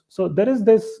Gujars. So there is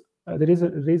this. There is a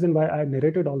reason why I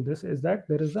narrated all this is that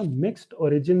there is a mixed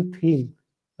origin theme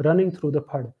running through the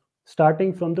Phad,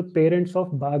 starting from the parents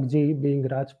of Bagji being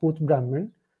Rajput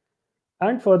Brahmin,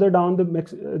 and further down the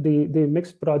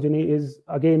mixed progeny is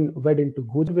again wed into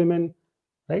Guj women,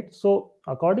 right? So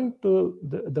according to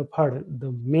the Phad,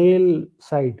 the male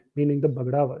side, meaning the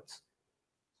Bagdawats,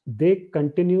 they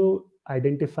continue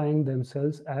identifying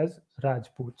themselves as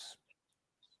Rajputs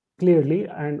clearly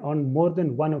and on more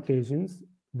than one occasions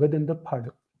within the Phad,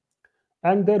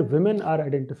 and their women are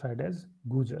identified as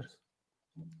Gujars,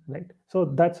 right? So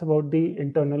that's about the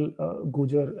internal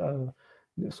Gujar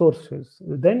sources.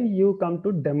 Then you come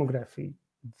to demography.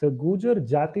 The Gujar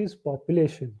Jati's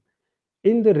population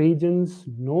in the regions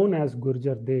known as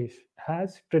Gurjar Desh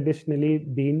has traditionally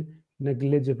been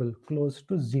negligible, close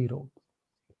to zero,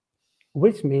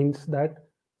 which means that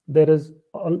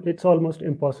it's almost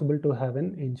impossible to have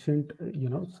an ancient,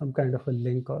 some kind of a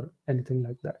link or anything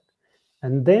like that.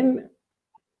 And then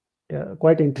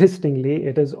quite interestingly,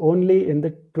 it is only in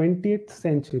the 20th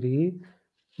century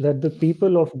that the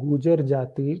people of Gujar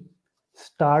Jati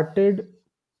started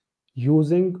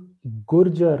using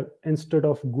Gurjar instead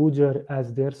of Gujar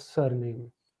as their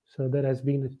surname. So there has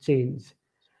been a change.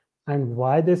 And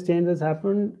why this change has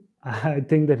happened, I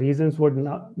think the reasons would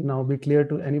now be clear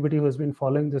to anybody who has been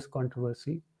following this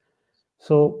controversy.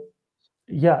 So,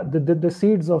 yeah, the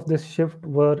seeds of this shift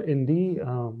were in the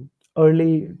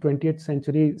early 20th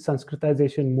century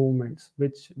Sanskritization movements,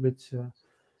 which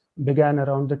began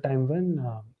around the time when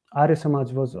Arya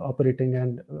Samaj was operating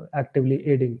and actively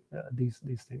aiding these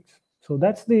things. So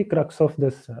that's the crux of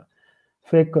this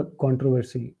fake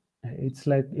controversy.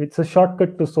 It's a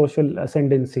shortcut to social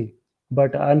ascendancy,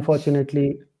 but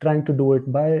unfortunately trying to do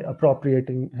it by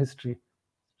appropriating history.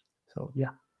 So yeah.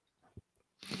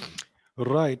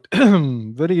 Right.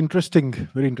 Very interesting.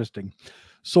 Very interesting.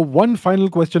 So one final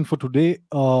question for today.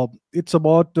 It's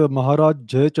about Maharaj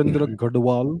Jayachandra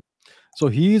Gadwal. So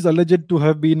he is alleged to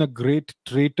have been a great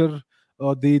traitor.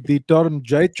 The term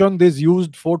Jaichand is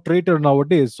used for traitor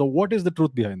nowadays. So what is the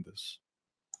truth behind this?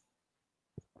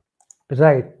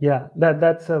 Right. Yeah.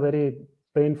 That's a very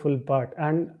painful part.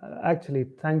 And actually,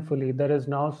 thankfully, there is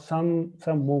now some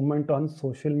movement on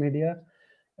social media,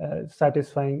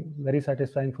 very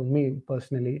satisfying for me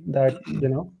personally. That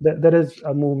there is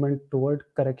a movement toward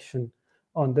correction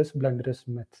on this blunderous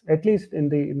myth, at least in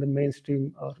the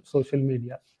mainstream or social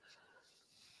media.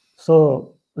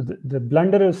 So the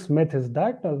blunderous myth is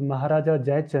that Maharaja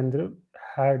Jayachandra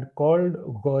had called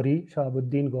Gauri,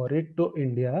 Shahabuddin Gauri, to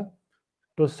India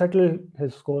to settle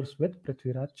his scores with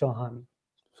Prithviraj Chauhan.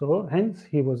 So hence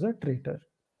he was a traitor.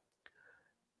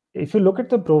 If you look at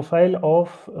the profile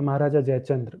of Maharaja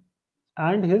Jayachandra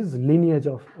and his lineage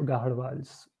of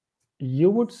Gahadwals,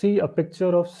 you would see a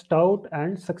picture of stout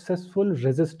and successful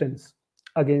resistance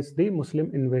against the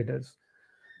Muslim invaders,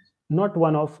 not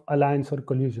one of alliance or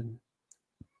collusion.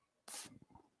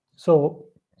 So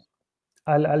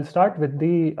I'll start with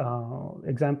the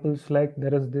examples. Like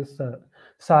there is this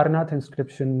Sarnath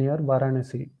inscription near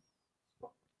Varanasi.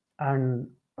 and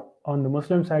on the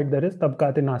Muslim side there is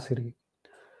Tabqat-e-Nasiri.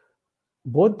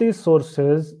 Both these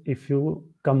sources, if you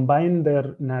combine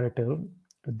their narrative,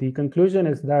 the conclusion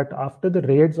is that after the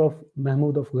raids of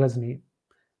Mahmud of Ghazni,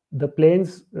 the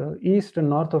plains east and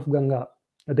north of Ganga,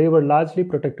 they were largely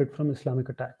protected from Islamic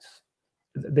attacks.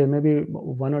 There may be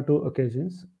one or two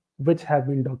occasions which have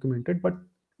been documented, but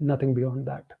nothing beyond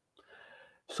that.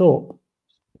 So,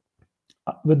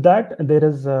 with that, there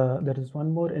is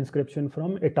one more inscription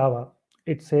from Etawah.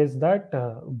 It says that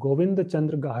Govind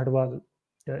Chandra Gahadwal,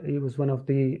 he was one of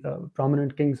the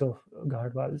prominent kings of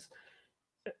Gahadwals.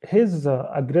 His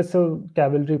aggressive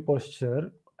cavalry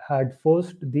posture had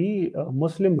forced the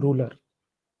Muslim ruler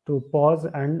to pause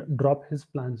and drop his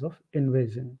plans of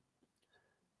invasion.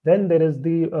 Then there is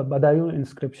the Badayu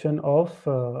inscription of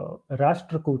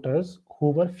Rashtrakutas, who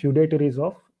were feudatories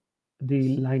of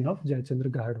the line of Jayachandra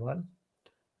Gahadwal.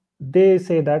 They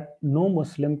say that no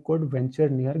Muslim could venture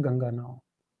near Ganga now.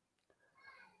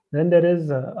 Then there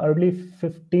is early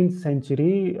 15th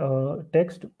century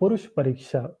text Purush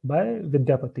Pariksha by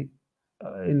Vidyapati.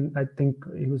 I think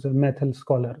he was a Maithil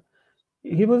scholar.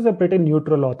 He was a pretty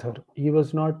neutral author. He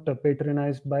was not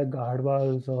patronized by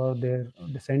Gahadwals or their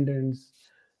descendants.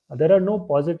 There are no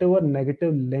positive or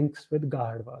negative links with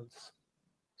Gahadwals.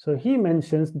 So he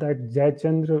mentions that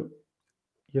Jayachandra,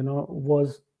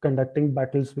 was conducting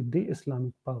battles with the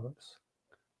Islamic powers.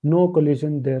 No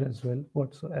collision there as well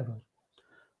whatsoever.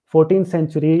 14th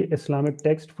century Islamic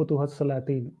text Futuhat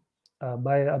Salatin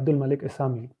by Abdul Malik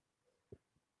Isami.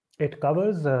 It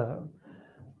covers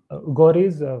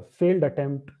Ghori's failed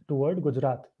attempt toward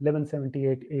Gujarat,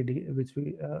 1178 AD, which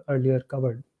we earlier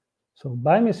covered. So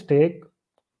by mistake,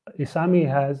 Isami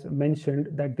has mentioned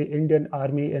that the Indian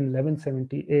army in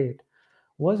 1178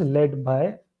 was led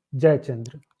by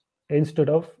Jayachandra instead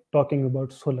of talking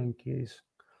about Solankis.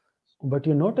 But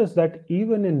you notice that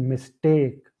even in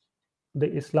mistake,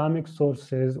 the Islamic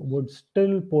sources would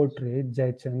still portray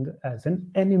Jayachandra as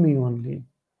an enemy only.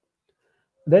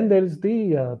 Then there is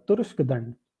the Turushk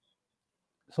Dand.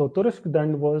 So Turushk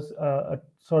Dand was a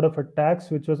sort of a tax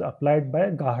which was applied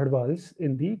by Gahadwals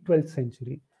in the 12th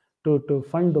century to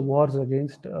fund the wars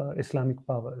against Islamic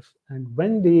powers. And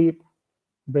when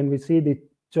we see the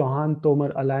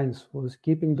Chauhan-Tomar alliance was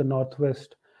keeping the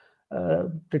northwest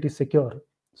pretty secure.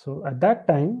 So at that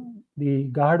time, the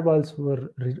Gahadwals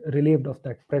were relieved of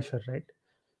that pressure, right?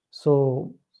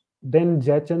 So then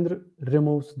Jayachandra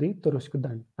removes the Turushk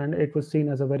Dand, and it was seen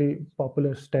as a very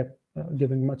popular step,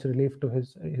 giving much relief to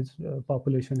his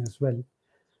population as well.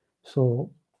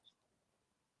 So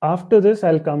after this,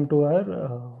 I'll come to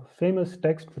our famous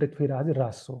text, Prithviraj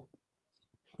Raso,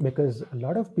 because a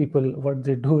lot of people, what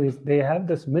they do is they have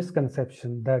this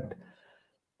misconception that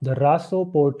the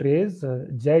Raso portrays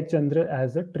Jayachandra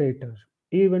as a traitor.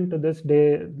 Even to this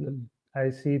day, I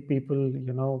see people,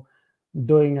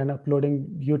 doing and uploading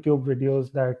YouTube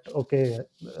videos that, okay,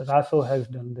 Raso has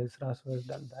done this, Raso has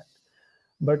done that.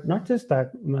 But not just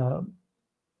that,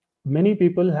 many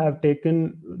people have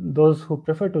taken, those who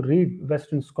prefer to read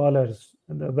Western scholars,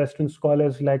 the Western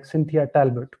scholars like Cynthia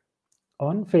Talbot,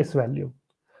 on face value.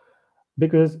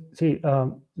 Because, see,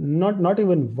 not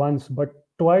even once, but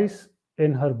twice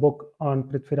in her book on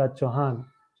Prithviraj Chauhan,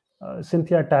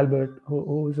 Cynthia Talbot,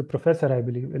 who is a professor, I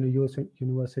believe, in a US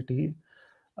university,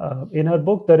 in her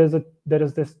book, there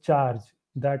is this charge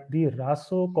that the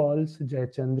Raso calls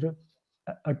Jayachandra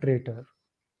a traitor.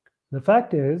 The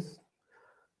fact is,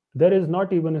 there is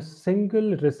not even a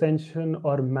single recension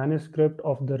or manuscript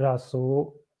of the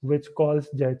Raso which calls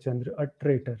Jayachandra a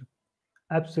traitor.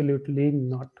 Absolutely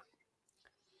not.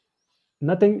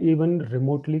 Nothing even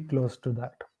remotely close to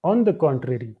that. On the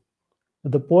contrary,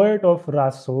 the poet of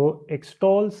Raso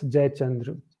extols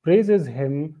Jayachandra, praises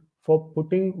him for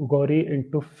putting Ghori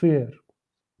into fear.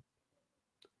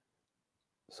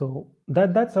 So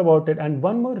that's about it. And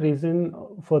one more reason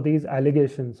for these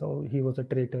allegations, he was a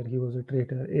traitor,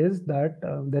 is that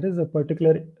there is a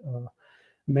particular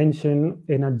mention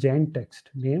in a Jain text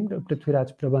named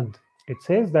Prithviraj Prabandh. It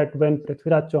says that when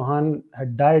Prithviraj Chauhan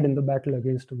had died in the battle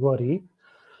against Ghori,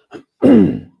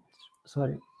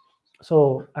 sorry.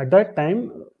 So at that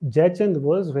time, Jayachand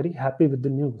was very happy with the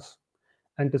news.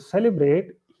 And to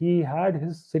celebrate, he had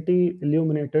his city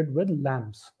illuminated with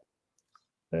lamps.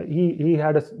 He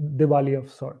had a Diwali of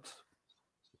sorts.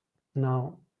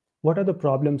 Now, what are the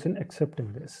problems in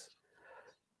accepting this?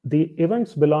 The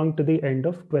events belong to the end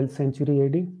of 12th century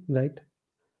AD, right?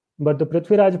 But the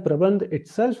Prithviraj Prabandh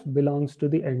itself belongs to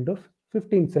the end of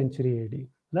 15th century AD.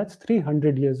 That's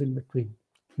 300 years in between.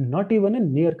 Not even a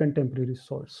near contemporary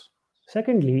source.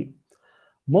 Secondly,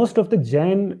 most of the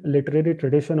Jain literary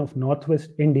tradition of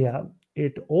Northwest India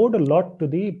it owed a lot to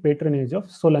the patronage of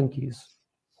Solankis,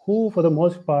 who, for the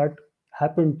most part,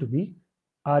 happened to be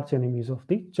arch enemies of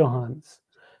the Chauhans.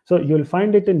 So you'll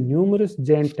find it in numerous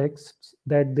Jain texts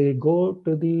that they go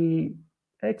to the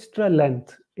extra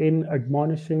length in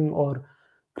admonishing or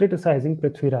criticizing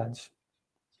Prithviraj,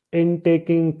 in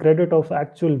taking credit of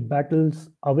actual battles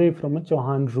away from a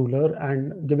Chauhan ruler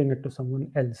and giving it to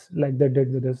someone else, like they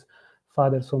did with his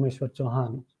father Someshwar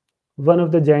Chauhan. One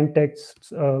of the Jain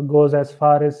texts goes as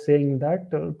far as saying that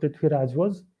Prithviraj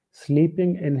was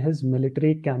sleeping in his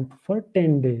military camp for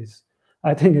 10 days.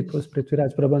 I think it was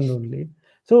Prithviraj Prabandh only.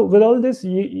 So, with all this,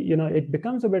 it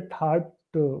becomes a bit hard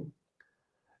to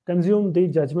consume the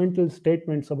judgmental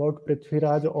statements about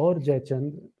Prithviraj or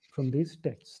Jaichand from these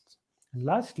texts. And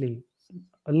lastly,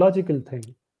 a logical thing.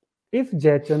 If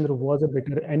Jayachandra was a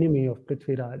bitter enemy of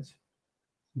Prithviraj,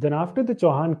 then after the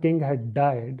Chauhan king had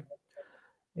died,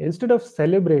 instead of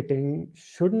celebrating,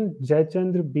 shouldn't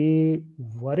Jayachandra be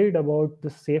worried about the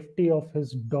safety of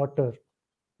his daughter,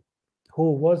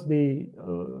 who was the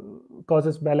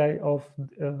casus belli of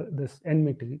this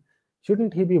enmity?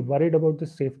 Shouldn't he be worried about the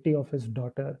safety of his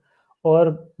daughter,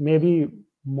 or maybe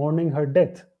mourning her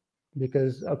death?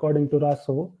 Because according to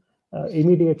Raso,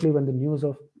 immediately when the news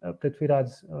of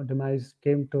Prithviraj's demise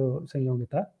came to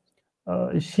Sanyogita,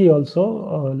 she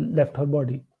also left her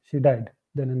body. She died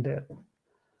then and there.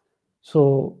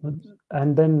 So,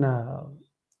 and then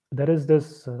there is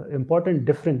this important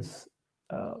difference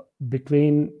uh,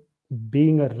 between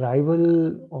being a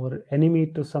rival or enemy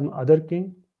to some other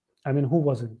king. I mean, who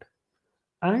wasn't?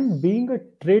 And being a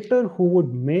traitor who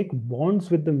would make bonds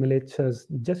with the militias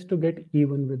just to get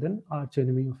even with an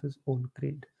archenemy of his own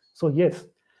creed. So, yes,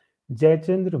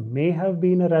 Jayachandra may have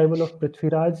been a rival of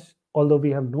Prithviraj, although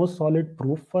we have no solid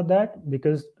proof for that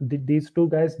because these two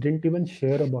guys didn't even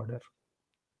share a border.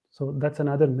 So that's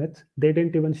another myth. They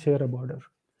didn't even share a border.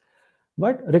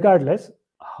 But regardless,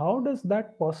 how does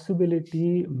that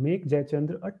possibility make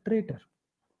Jayachandra a traitor?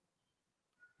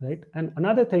 Right? And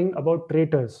another thing about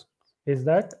traitors is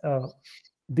that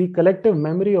the collective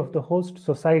memory of the host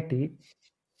society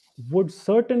would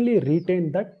certainly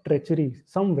retain that treachery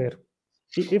somewhere,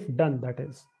 if done, that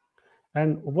is.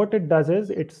 And what it does is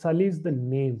it sullies the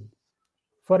name.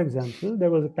 For example,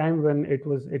 there was a time when it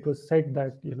was said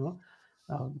that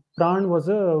Pran was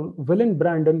a villain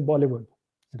brand in Bollywood,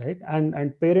 right?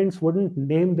 And parents wouldn't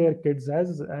name their kids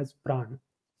as Pran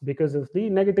because of the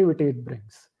negativity it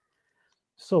brings.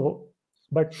 So,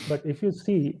 but if you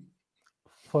see,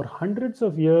 for hundreds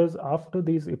of years after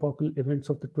these epochal events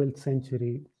of the 12th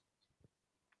century,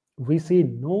 we see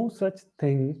no such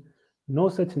thing, no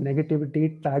such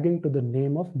negativity tagging to the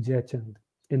name of Jayachand.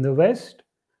 In the West,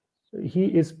 he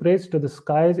is praised to the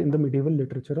skies in the medieval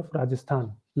literature of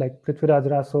Rajasthan, like Prithviraj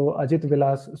Raso, Ajit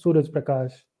Vilas, Suraj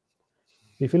Prakash.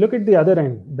 If you look at the other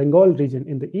end, Bengal region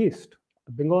in the east,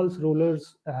 Bengal's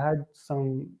rulers had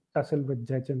some tussle with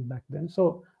Jaichand back then.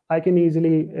 So I can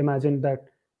easily imagine that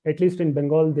at least in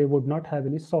Bengal, they would not have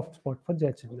any soft spot for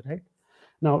Jaichand, right?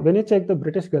 Now, when you check the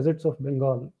British gazettes of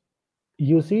Bengal,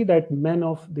 you see that men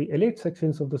of the elite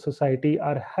sections of the society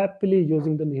are happily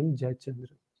using the name Jayachandra.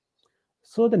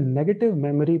 So the negative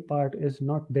memory part is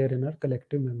not there in our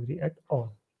collective memory at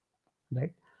all,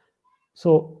 right?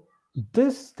 So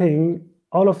this thing,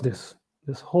 all of this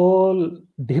whole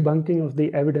debunking of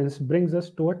the evidence brings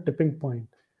us to a tipping point.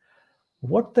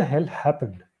 What the hell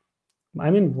happened? I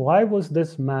mean, why was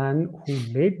this man who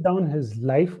laid down his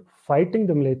life fighting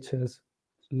the militias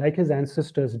like his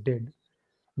ancestors did,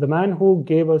 the man who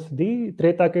gave us the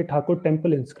Treta Ke Thakur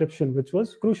temple inscription, which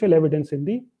was crucial evidence in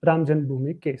the Ram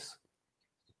Janmabhoomi case?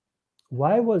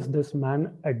 Why was this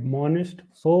man admonished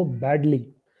so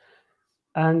badly?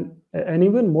 And an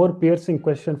even more piercing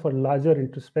question for larger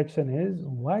introspection is,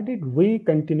 why did we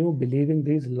continue believing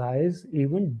these lies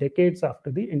even decades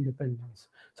after the independence?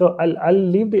 So I'll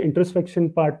leave the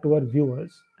introspection part to our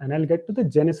viewers and I'll get to the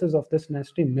genesis of this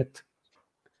nasty myth.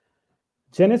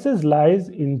 Genesis lies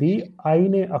in the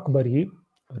Ain Akbari,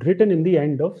 written in the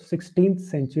end of 16th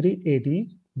century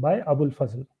AD by Abul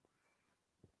Fazl.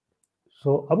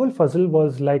 So Abul Fazl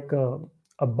was like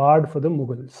a bard for the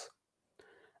Mughals.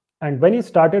 And when he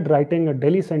started writing a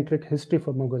Delhi centric history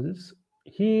for Mughals,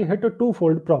 he hit a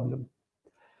twofold problem.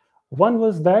 One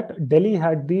was that Delhi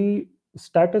had the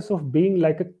status of being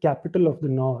like a capital of the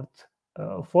north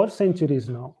for centuries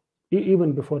now,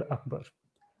 even before Akbar.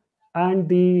 And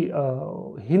the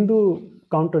Hindu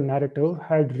counter narrative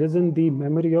had risen the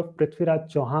memory of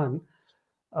Prithviraj Chauhan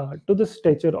to the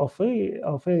stature of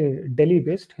a Delhi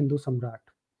based Hindu samrat.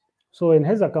 So, in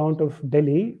his account of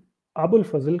Delhi, Abul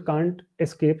Fazl can't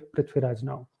escape Prithviraj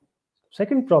now.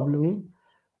 Second problem,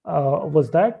 was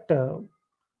that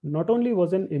not only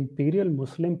was an imperial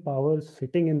Muslim power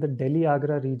sitting in the Delhi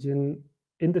Agra region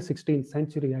in the 16th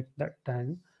century at that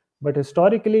time, but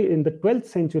historically in the 12th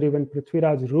century when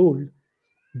Prithviraj ruled,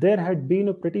 there had been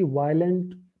a pretty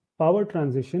violent power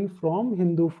transition from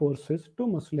Hindu forces to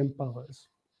Muslim powers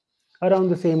around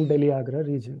the same Delhi Agra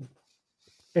region,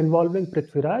 involving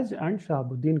Prithviraj and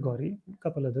Shahabuddin Gauri, a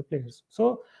couple other players.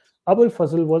 So Abul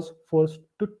Fazl was forced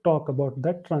to talk about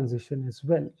that transition as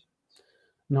well.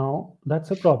 Now,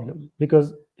 that's a problem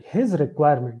because his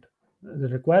requirement, the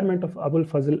requirement of Abul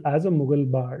Fazl as a Mughal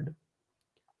bard,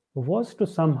 was to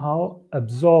somehow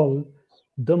absolve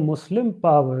the Muslim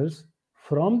powers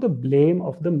from the blame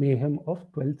of the mayhem of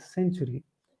 12th century,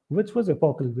 which was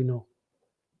epochal, we know.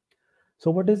 So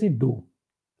what does he do?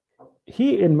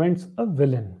 He invents a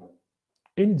villain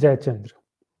in Jayachandra.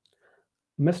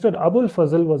 Mr. Abul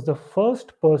Fazl was the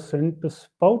first person to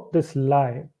spout this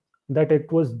lie that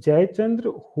it was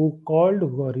Jayachandra who called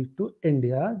Gauri to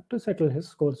India to settle his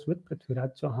scores with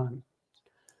Prithviraj Chauhan.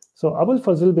 So Abul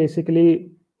Fazl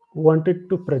basically wanted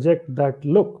to project that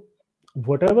look,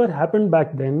 whatever happened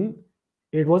back then,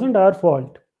 it wasn't our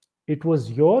fault. It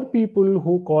was your people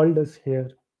who called us here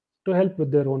to help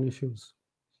with their own issues.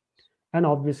 And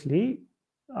obviously,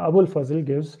 Abul Fazl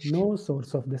gives no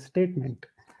source of this statement.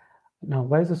 Now,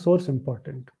 why is the source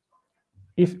important?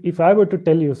 If I were to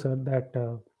tell you, sir, that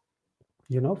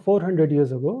 400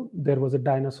 years ago there was a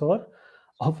dinosaur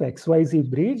of XYZ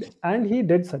breed, and he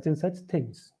did such and such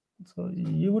things, so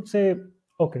you would say,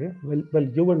 okay, well,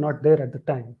 you were not there at the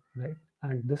time, right?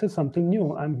 And this is something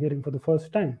new I'm hearing for the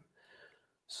first time.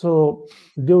 So,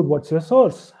 dude, what's your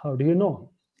source? How do you know?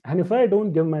 And if I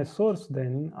don't give my source,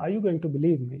 then are you going to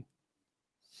believe me?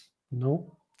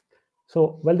 No.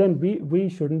 So, well, then we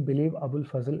shouldn't believe Abul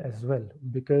Fazl as well,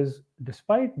 because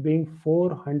despite being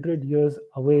 400 years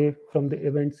away from the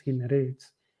events he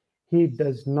narrates, he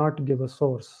does not give a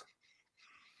source.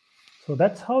 So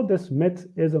that's how this myth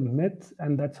is a myth,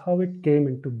 and that's how it came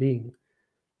into being.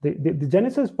 The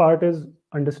Genesis part is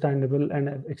understandable, and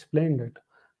I've explained it.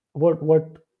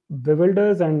 What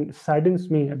bewilders and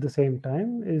saddens me at the same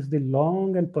time is the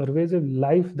long and pervasive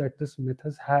life that this myth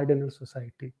has had in our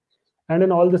society and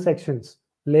in all the sections,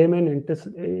 laymen,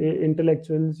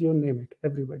 intellectuals, you name it,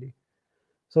 everybody.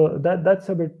 So that's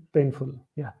a bit painful.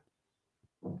 Yeah.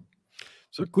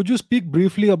 So, could you speak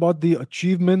briefly about the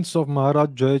achievements of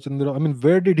Maharaj Jayachandra? I mean,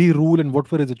 where did he rule and what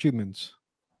were his achievements?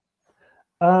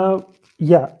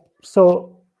 Yeah.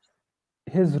 So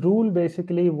his rule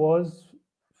basically was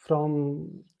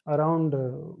from around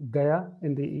Gaya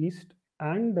in the east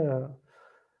and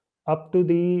up to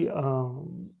the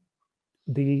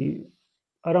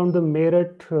around the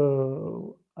Meerut,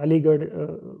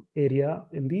 Aligarh area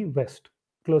in the west,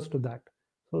 close to that.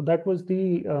 So that was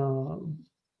the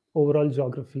overall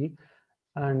geography.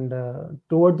 And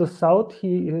toward the south,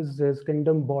 his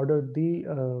kingdom bordered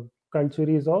the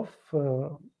cultures of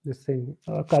this thing,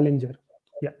 Kalinjar.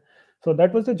 Yeah. So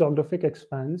that was the geographic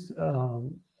expanse.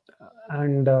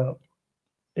 And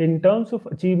in terms of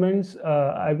achievements,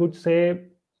 I would say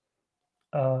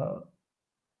uh,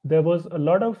 there was a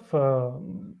lot of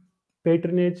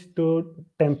patronage to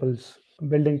temples,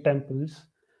 building temples,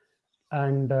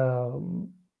 and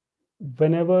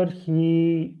whenever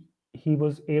he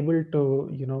was able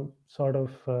to, sort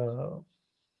of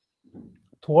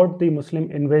thwart the Muslim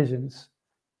invasions,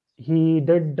 he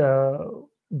did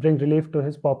bring relief to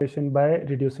his population by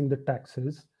reducing the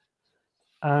taxes,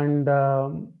 and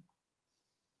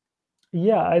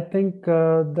yeah, I think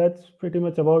that's pretty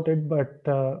much about it. But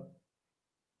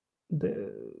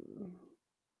the,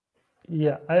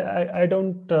 yeah, I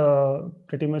don't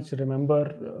pretty much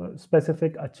remember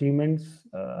specific achievements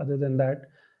other than that,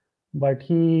 but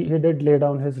he did lay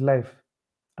down his life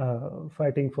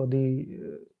fighting for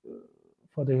the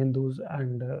Hindus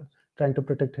and trying to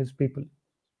protect his people.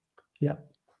 Yeah.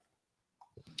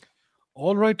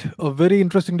 All right, a very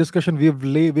interesting discussion.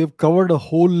 We've covered a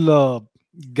whole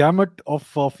gamut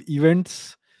of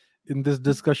events in this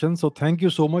discussion. So thank you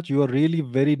so much. You are really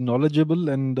very knowledgeable,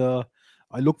 and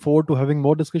I look forward to having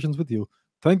more discussions with you.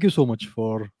 Thank you so much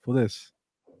for this.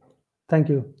 Thank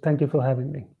you. Thank you for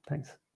having me. Thanks.